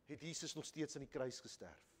 het Jesus nog steeds aan die kruis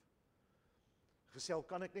gesterf. Gesê, al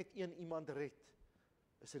kan ek net een iemand red,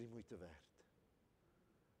 is dit die moeite werd.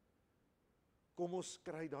 Kom ons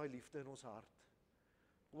kry daai liefde in ons hart.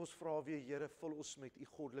 Kom ons vra weer, Here, vul ons met u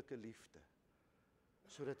goddelike liefde,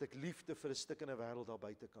 sodat ek liefde vir 'n stuk in 'n wêreld daar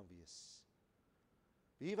buite kan wees.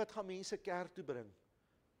 Wie wat gaan mense kerk toe bring?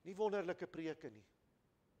 Nie wonderlike preke nie.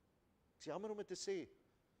 Dis jammer om dit te sê.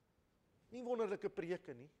 Nie wonderlike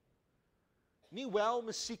preke nie. Nie wel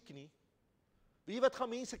musiek nie. Wie wat gaan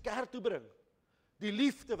mense kerk toe bring? Die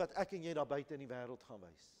liefde wat ek en jy daar buite in die wêreld gaan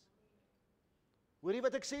wys. Hoor jy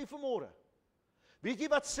wat ek sê vanmôre? Weet jy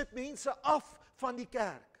wat sit mense af van die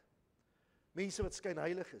kerk? Mense wat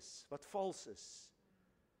skynheilig is, wat vals is,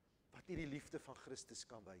 wat nie die liefde van Christus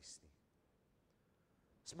kan wys nie.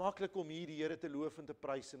 Dit is maklik om hier die Here te loof en te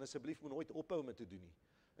prys, en asseblief moet nooit ophou om dit te doen nie.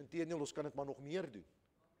 Inteendeel, ons kan dit maar nog meer doen.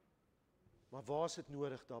 Maar waar is dit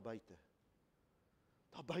nodig daar buite?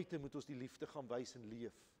 Daar buite moet ons die liefde gaan wys en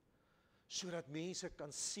leef, sodat mense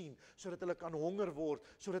kan sien, sodat hulle kan honger word,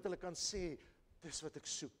 sodat hulle kan sê, dis wat ek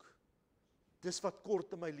soek. Dis wat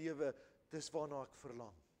kort in my lewe, dis waarna ek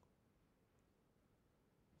verlang.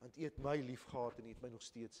 Want U het my lief gehad en U het my nog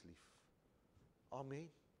steeds lief. Amen.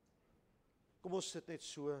 Kom ons sit net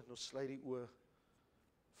so en ons sluit die oë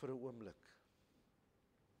vir 'n oomblik.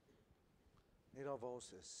 Net daar waar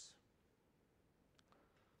ons is.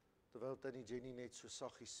 Terwyl tannie Jenny net so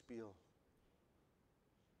saggies speel.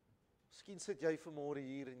 Miskien sit jy vanmôre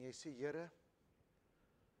hier en jy sê, Here,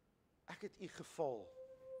 ek het U geval.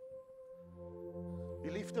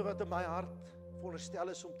 Die liefde wat in my hart veronderstel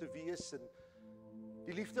is om te wees, en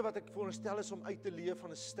die liefde wat ek veronderstel is om uit te leef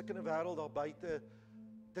van 'n stikkende wêreld daar buite,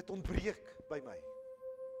 dit ontbreek by my.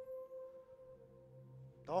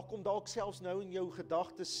 Daar kom dalk selfs nou in jou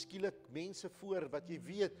gedagtes skielik mense voor wat jy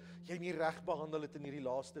weet jy nie reg behandel het in hierdie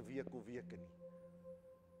laaste week of weke nie.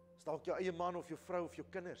 Is dalk jou eie man of jou vrou of jou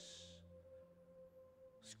kinders,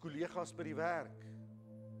 is kollegas by die werk.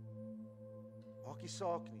 Maak nie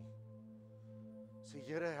saak nie. Sê,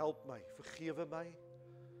 Here, help my, vergewe my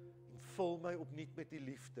en vul my opnuut met die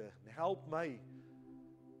liefde. En help my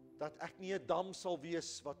dat ek nie 'n dam sal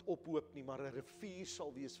wees wat ophoop nie, maar 'n rivier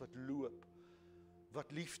sal wees wat loop,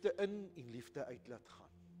 wat liefde in en liefde uit laat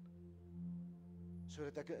gaan.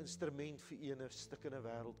 Sodat ek 'n instrument vir U in 'n stikkende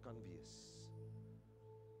wêreld kan wees.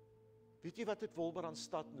 Weet jy wat het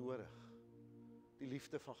Wolmaranstad nodig? Die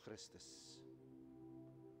liefde van Christus.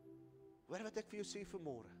 Hoor wat ek vir jou sê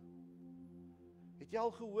vanmôre. Het jy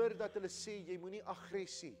al gehoor dat hulle sê, jy moenie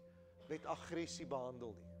aggressie met aggressie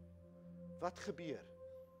behandel nie? Wat gebeur?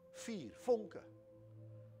 Vuur, vonke.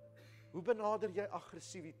 Hoe benader jy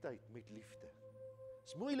aggressiwiteit met liefde?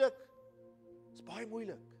 Is moeilik, is baie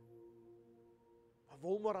moeilik. Maar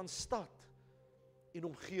Wolmaranstad en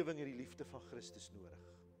omgewing het die liefde van Christus nodig.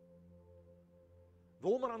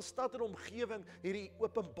 Wolmaranstad en omgewing het die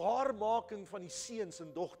openbaarmaking van die seuns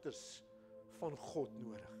en dogters van God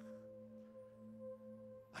nodig.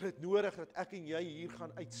 Hulle het nodig dat ek en jy hier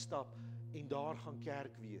gaan uitstap en daar gaan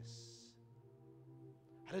kerk wees.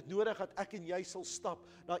 Hulle het nodig dat ek en jy sal stap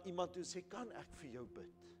na iemand toe en sê, kan ek vir jou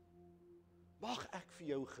bid? Mag ek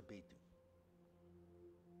vir jou gebed doen?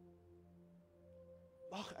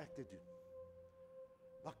 Mag ek dit doen?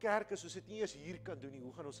 Maar kerk, as ons dit nie eers hier kan doen nie,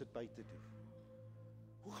 hoe gaan ons dit buite doen?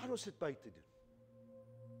 Hoe gaan ons dit buite doen?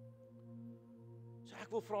 So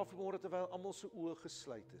ek wil vra vanmôre terwyl almal se oë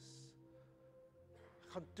gesluit is.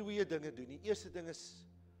 Ek gaan twee dinge doen. Die eerste ding is,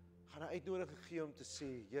 gaan 'n uitnodiging gee om te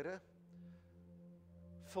sê, Here,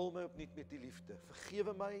 vul my opnuut met die liefde.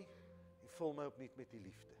 Vergewe my en vul my opnuut met die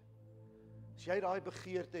liefde. As jy daai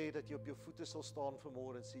begeerte het dat jy op jou voete sal staan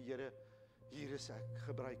vanmôre en sê, Here, hier is ek,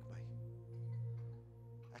 gebruik my.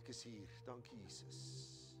 Ek is hier, dankie Jesus.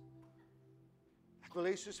 Ek wil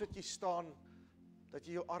hê soos wat jy staan, dat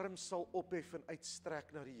jy jou arms sal ophef en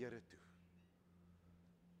uitstrek na die Here toe.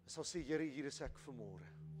 Jy sal sê, Here, hier is ek vanmôre.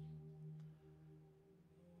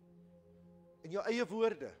 In jou eie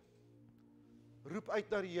woorde, roep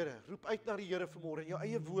uit na die Here vanmôre, in jou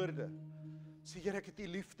eie woorde. Sê, Here, ek het die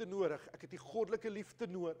liefde nodig, ek het die goddelike liefde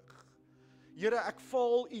nodig. Here, ek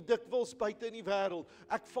val U dikwels buite in die wêreld,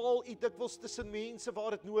 ek val U dikwels tussen mense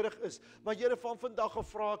waar dit nodig is, maar Here, van vandag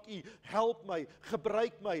af vra ek U, help my,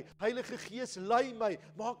 gebruik my, Heilige Gees, lei my,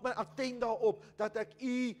 maak my attent daarop, dat ek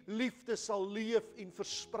U liefde sal leef en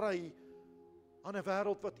versprei aan 'n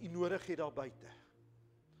wêreld wat U nodig het daar buite.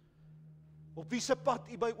 Op wie se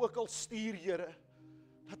pad U my ook al stuur, Here,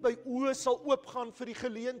 Dat my oë sal oopgaan vir die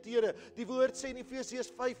geleenthede. Die woord sê in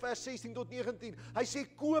Efesiërs 5 vers 16 tot 19. Hy sê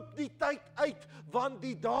koop die tyd uit want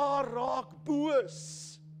die dae raak boos.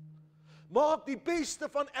 Maak die beste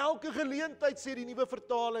van elke geleentheid, sê die nuwe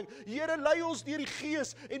vertaling. Here, lei ons deur die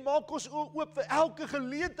Gees en maak ons oop vir elke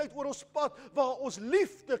geleentheid oor ons pad waar ons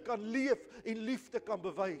liefde kan leef en liefde kan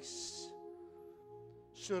bewys.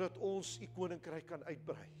 Sodat ons U koninkryk kan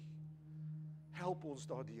uitbrei. Help ons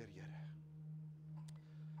daardeur, Here.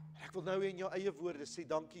 Ek wil nou in jou eie woorde sê,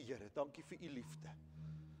 dankie Here, dankie vir U liefde.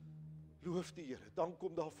 Loof die Here, dank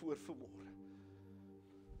kom daarvoor vanmôre.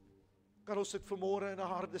 Kan ons dit vanmôre in 'n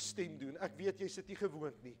harde stem doen? Ek weet jy sit nie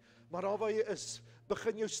gewoond nie, maar daar waar jy is,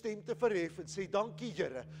 begin jou stem te verhef en sê, dankie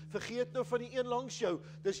Here, vergeet nou van die een langs jou,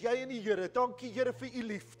 dis jy en die Here, dankie Here vir U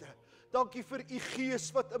liefde. Dankie vir U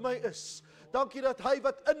Gees wat in my is. Dankie dat hy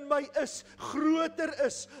wat in my is, groter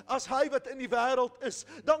is as hy wat in die wêreld is.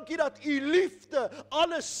 Dankie dat U liefde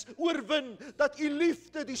alles oorwin, dat U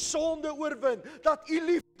liefde die sonde oorwin, dat U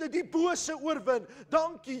liefde die bose oorwin.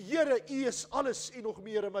 Dankie Here, U is alles en nog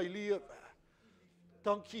meer in my lewe.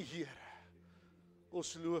 Dankie Here.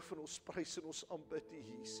 Ons loof en ons prys en ons aanbid U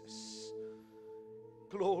Jesus.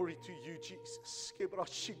 Glory to you Jesus.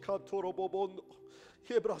 Kebrashikantorobobondo.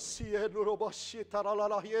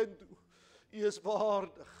 U is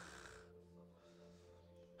waardig.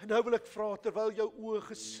 En nou wil ek vra, terwyl jou oë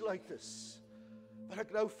gesluit is, wil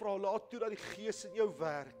ek nou vra, laat toe dat die Gees in jou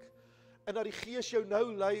werk, en dat die Gees jou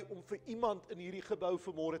nou lei om vir iemand in hierdie gebou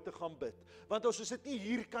vanmôre te gaan bid. Want as ons dit nie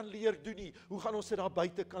hier kan leer doen nie, hoe gaan ons dit daar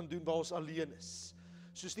buite kan doen waar ons alleen is?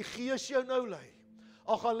 Soos die Gees jou nou lei,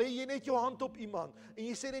 al gaan lê jy net jou hand op iemand, en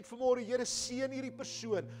jy sê net vanmôre, Here seën hierdie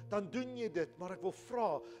persoon, dan doen jy dit, maar ek wil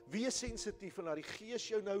vra, wees sensitief en laat die Gees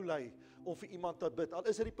jou nou lei, om vir iemand te bid, al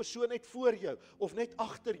is dit die persoon net voor jou, of net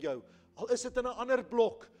agter jou, al is dit in 'n ander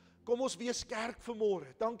blok, kom ons wees kerk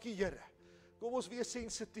vanmôre, dankie Here, kom ons wees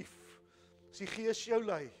sensitief, as die Gees jou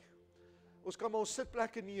lei, ons kan maar ons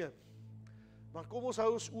sitplekke neem, maar kom ons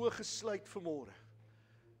hou ons oë gesluit vanmôre,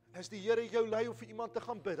 as die Here jou lei om vir iemand te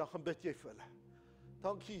gaan bid, dan gaan bid jy vir hulle.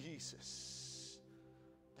 Dankie Jesus,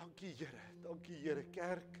 dankie Here,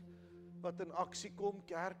 kerk wat in aksie kom,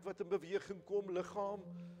 kerk wat in beweging kom, liggaam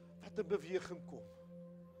wat in beweging kom.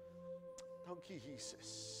 Dankie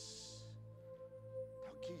Jesus,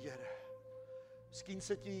 dankie Here. Miskien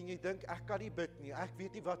sit jy en jy dink, ek kan nie bid nie, ek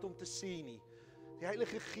weet nie wat om te sê nie. Die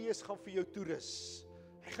Heilige Gees gaan vir jou toerus,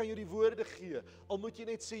 hy gaan jou die woorde gee, al moet jy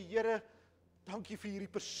net sê, Here, dankie vir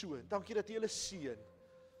hierdie persoon, dankie dat jy hulle seën.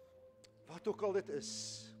 Wat ook al dit is,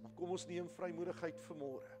 maar kom ons neem vrymoedigheid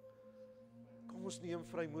vanmôre. Kom ons neem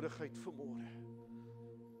vrymoedigheid vanmôre.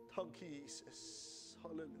 Dankie Jesus.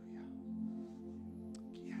 Halleluja.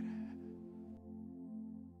 Dankie Here.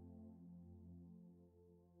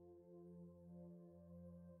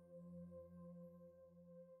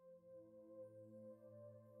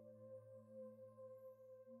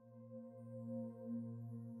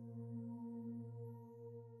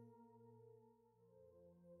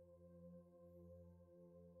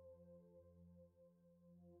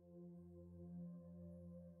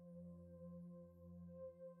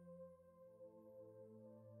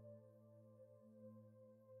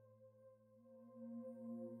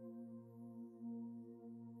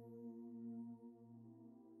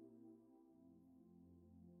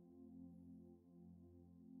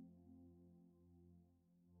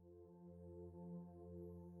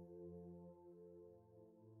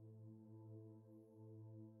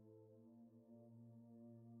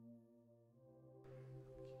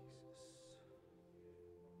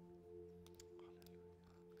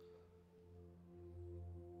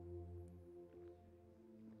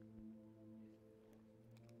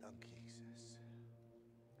 Dankie Jesus.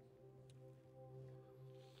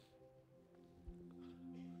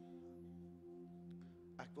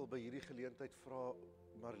 Ek wil by hierdie geleentheid vra,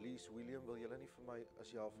 Marlies, William, wil julle nie vir my,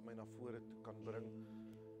 as jy haar vir my na vore toe kan bring,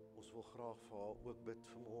 ons wil graag vir haar ook bid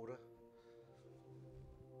vanmôre.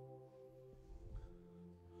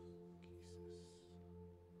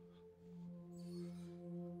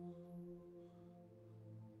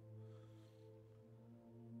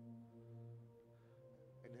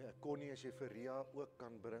 Connie, as jy vir Ria ook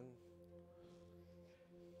kan bring.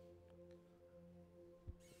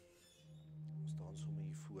 Ons staan sommer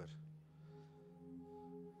hier voor.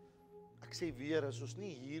 Ek sê weer, as ons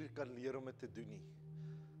nie hier kan leer om dit te doen nie,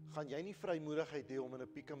 gaan jy nie vrymoedigheid hê om in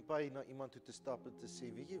 'n Pick n Pay na iemand toe te stap en te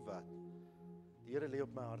sê, weet jy wat, die Here lê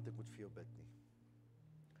op my hart, ek moet vir jou bid nie.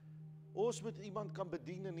 Ons moet iemand kan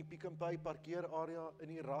bedien in die Pick n Pay parkeerarea, in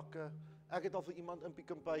die rakke. Ek het al vir iemand in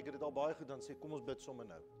Pick n Pay, ek het dit al baie goed dan sê, kom ons bid sommer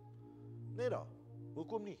nou. Net daar,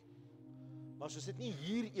 hoekom nie? Maar as ons dit nie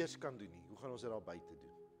hier eers kan doen nie, hoe gaan ons dit daar buite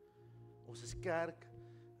doen? Ons is kerk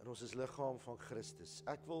en ons is liggaam van Christus.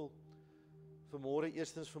 Ek wil vanmôre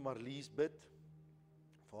eerstens vir Marlies bid,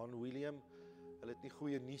 van William. Hulle het nie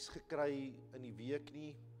goeie nuus gekry in die week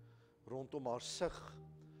nie, rondom haar sig,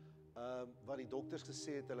 wat die dokters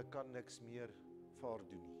gesê het, hulle kan niks meer vir haar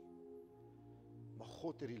doen nie. Maar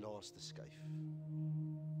God het die laaste skuif.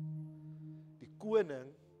 Die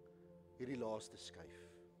koning het die laaste skuif.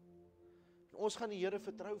 En ons gaan die Here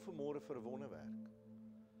vertrou vanmôre vir 'n wonderwerk.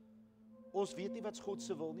 Ons weet nie wat God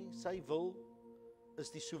se wil nie, sy wil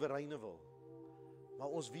is die soewereine wil. Maar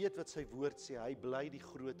ons weet wat sy woord sê, hy bly die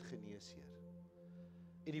groot geneesheer.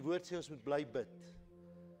 En die woord sê ons moet bly bid.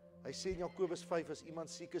 Hy sê in Jakobus 5, as iemand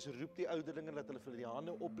siek is, roep die ouderlinge dat hulle vir die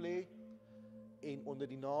hande oplê en onder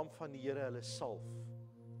die naam van die Here hulle salf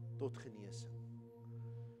tot genesing.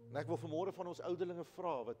 En ek wil vanmôre van ons ouderlinge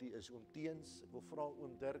vra wat hier is, oom Teens, ek wil vra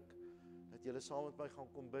oom Dirk, dat julle saam met my gaan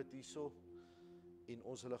kom bid hierso, en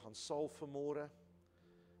ons hulle gaan salf vanmôre,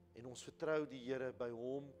 en ons vertrou die Here, by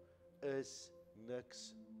hom is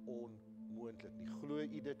niks onmoontlik nie. Glo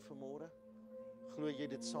u dit vanmôre? Glo jy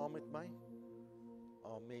dit saam met my?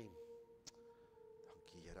 Amen.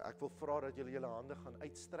 Dankie Here. Ek wil vra dat julle julle hande gaan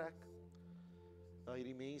uitstrek na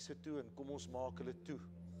hierdie mense toe, en kom ons maak hulle toe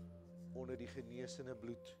onder die genesende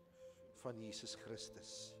bloed van Jesus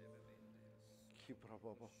Christus.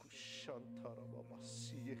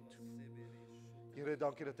 Here,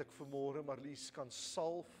 dankie dat ek vanmôre Marlies kan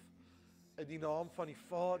salf in die naam van die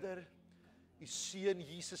Vader, die Seun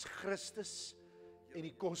Jesus Christus en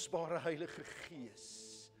die kosbare Heilige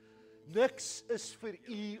Gees. Niks is vir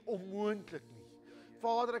u onmoontlik nie.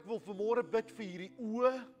 Vader, ek wil vanmôre bid vir hierdie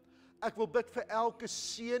oë. Ek wil bid vir elke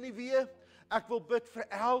senuwee. Ek wil bid vir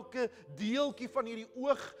elke deeltjie van hierdie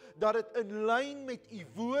oog, dat dit in lyn met u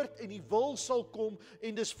woord en u wil sal kom,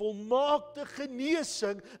 en dis volmaakte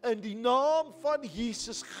genesing in die naam van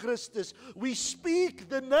Jesus Christus. We speak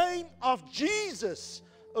the name of Jesus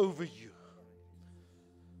over you.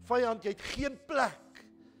 Vyand, jy het geen plek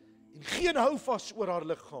en geen houvas oor haar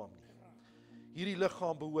liggaam nie. Hierdie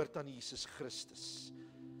liggaam behoort aan Jesus Christus.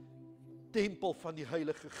 Tempel van die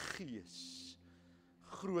Heilige Gees.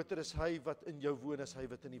 Groter is hy wat in jou woon as hy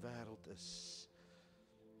wat in die wêreld is.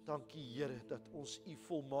 Dankie Here dat ons u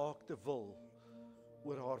volmaakte wil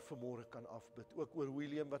oor haar vanmôre kan afbid. Ook oor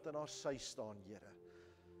William wat aan haar sy staan, Here.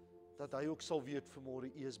 Dat hy ook sal weet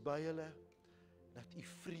vanmôre u is by hulle, dat u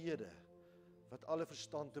vrede wat alle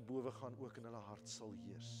verstand te bowe gaan ook in hulle hart sal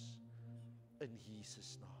heers. In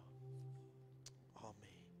Jesus naam.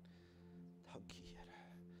 Amen. Dankie Here.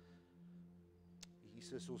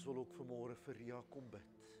 Jesus, ons wil ook vanmôre vir Ria kom bid.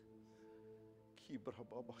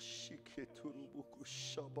 Kibrababa shiketurubuku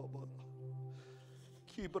shababala.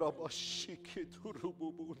 Kibraba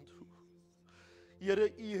shiketurububundu. Here,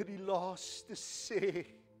 u het die laaste sê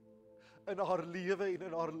in haar lewe en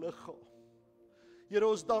in haar liggaam. Here,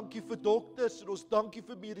 ons dankie vir dokters en ons dankie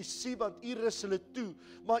vir medisyne, want u rus hulle toe,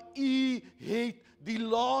 maar u het die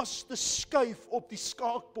laaste skuif op die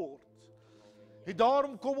skaakbord. En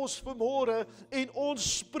daarom kom ons vanmôre en ons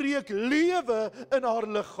spreek lewe in haar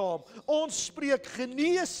liggaam. Ons spreek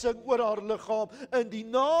genesing oor haar liggaam in die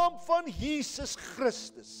naam van Jesus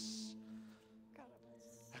Christus.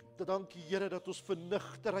 Ek dankie Here dat ons vir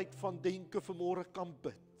nugterheid van denke vanmôre kan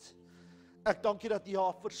bid. Ek dankie dat u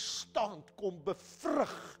haar verstand kom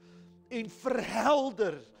bevrug en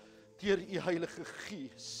verhelder deur u Heilige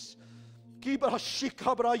Gees. Kibra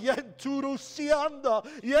shikabra yenturu sianda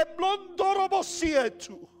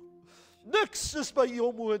yemlondorobosietu. Niks is by u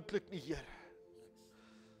onmoontlik nie, Here.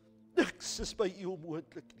 Niks is by u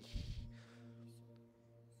onmoontlik nie.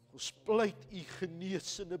 Ons pleit u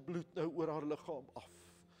genesende bloed nou oor haar liggaam af.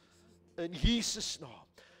 In Jesus naam.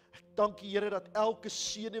 Ek dank u Here dat elke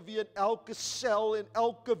senuwee en elke sel en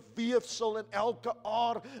elke weefsel en elke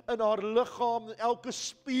aar in haar liggaam en elke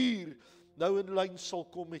spier nou in lyn sal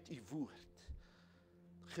kom met u woord.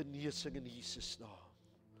 Genesing in Jesus naam.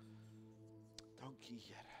 Dankie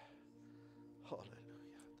Here.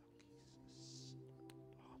 Halleluja. Dankie Jesus.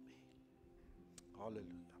 Amen.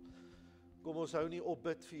 Halleluja. Kom ons hou nie op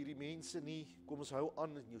bid vir hierdie mense nie. Kom ons hou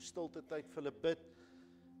aan in jou stilte tyd vir hulle bid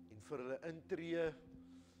en vir hulle intree.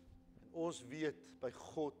 En ons weet by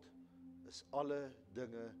God is alle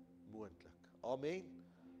dinge moontlik. Amen.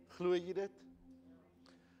 Glo jy dit?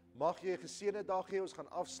 Mag jy 'n geseënde dag hê. Ons gaan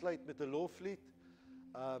afsluit met 'n loflied.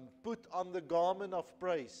 Put on the garment of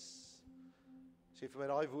praise. As jy vir my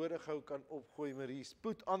daai woorde gou kan opgooi, Maries.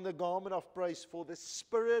 Put on the garment of praise for the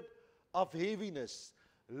spirit of heaviness.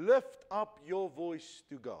 Lift up your voice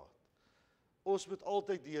to God. ons moet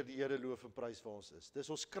altyd deur die Here loof en prys vir ons is. Dis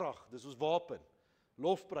ons krag, dis ons wapen,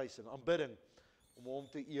 lofprysing, aanbidding, om hom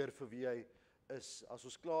te eer vir wie hy is. As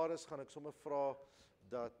ons klaar is, gaan ek sommer vra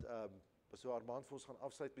dat Pastoor Armand vir ons gaan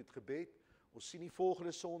afsluit met gebed. Ons sien die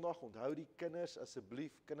volgende Sondag, onthou die kinders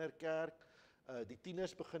asseblief, kinderkerk, die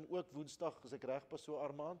tieners begin ook Woensdag, as ek reg Pastoor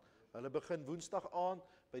Armand, hulle begin Woensdag aand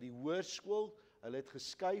by die hoërskool, hulle het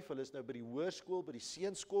geskuif, hulle is nou by die hoërskool, by die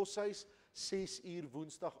seunskoshuis, 6 uur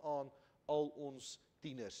Woensdag aand, al ons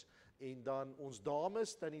tieners. En dan ons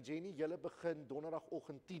dames, Tannie Jenny, julle begin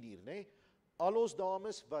donderdagoggend 10 uur, né? Al ons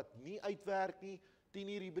dames wat nie uitwerk nie, 10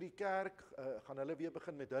 uur hier by die kerk, gaan hulle weer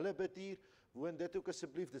begin met hulle bidduur. Woon dit ook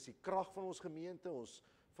asseblief, dis die krag van ons gemeente, ons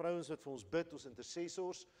vrouens wat vir ons bid, ons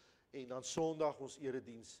intercessors, en dan Sondag ons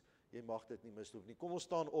erediens, jy mag dit nie misloop nie. Kom ons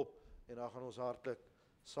staan op, en dan gaan ons hartlik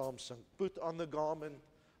saam sing. Put on the garment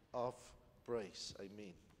of praise.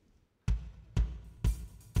 Amen.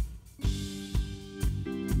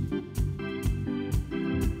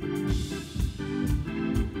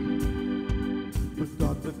 Put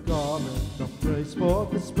on the garment of praise for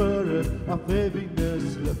the spirit of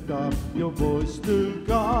heaviness. Lift up your voice to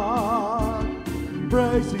God,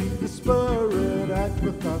 praising the Spirit and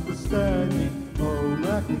with understanding. Oh,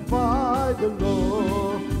 magnify the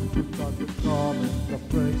Lord. Put on the garment of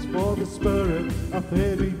praise for the spirit of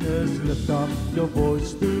heaviness. Lift up your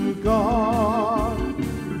voice to God,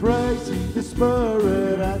 praising the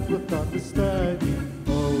Spirit and with understanding.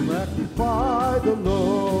 Oh, magnify the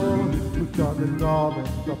Lord. Put on the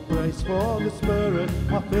garment of praise for the spirit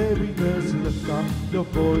of heaviness. Lift up your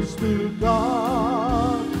voice to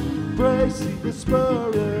God, praising the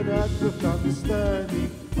Spirit and with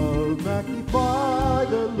understanding. Oh, magnify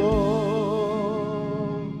the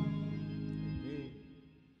Lord. Amen.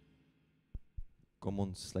 Kom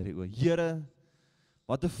ons sluit die oë. Here,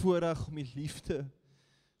 wat 'n voorreg om u liefde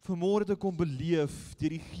vanmôre te kom beleef deur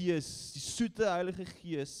die Gees, die soete Heilige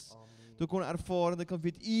Gees. Toe kon ervaar en ek kan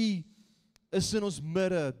weet u is in ons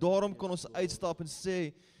midde. Daarom kan ons uitstap en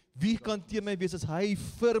sê, wie kan teen my wees as hy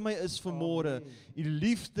vir my is vanmôre? U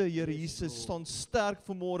liefde, Here Jesus, staan sterk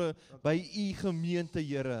vanmôre by u gemeente,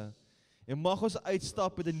 Here. En mag ons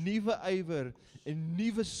uitstap met 'n nuwe ywer, 'n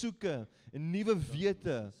nuwe soeke, 'n nuwe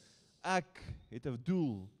wete. Ek het 'n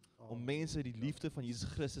doel om mense die liefde van Jesus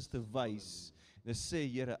Christus te wys. En sê,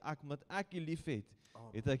 Here, omdat ek u liefhet,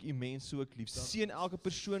 het ek u mense ook lief. Seën elke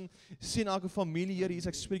persoon, seën elke familie, Here Jesus.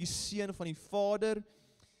 Ek spreek die seën van die Vader,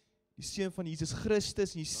 die seën van Jesus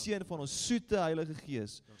Christus en die seën van ons soete Heilige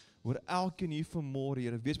Gees oor elkeen hier vanmôre,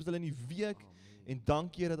 Here. Wees met hulle in die week en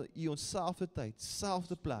dankie, Here, dat u ons selfde tyd,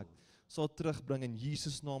 selfde plek sal terugbring in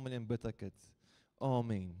Jesus naam en bid ek dit.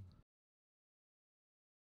 Amen.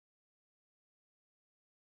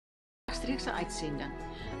 Regstreekse uitsending.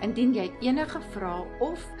 Indien jy enige vrae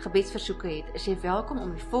of gebedsversoeke het, is jy welkom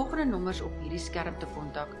om die volgende nommers op hierdie skerm te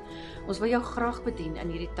kontak. Ons wil jou graag bedien in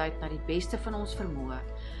hierdie tyd na die beste van ons vermoë.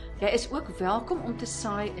 Jy is ook welkom om te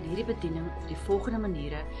saai in hierdie bediening op die volgende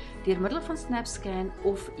maniere, deur middel van SnapScan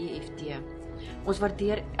of EFT. Ons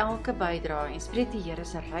waardeer elke bydrae en spreek die Here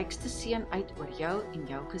se rykste seën uit oor jou en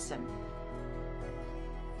jou gesin.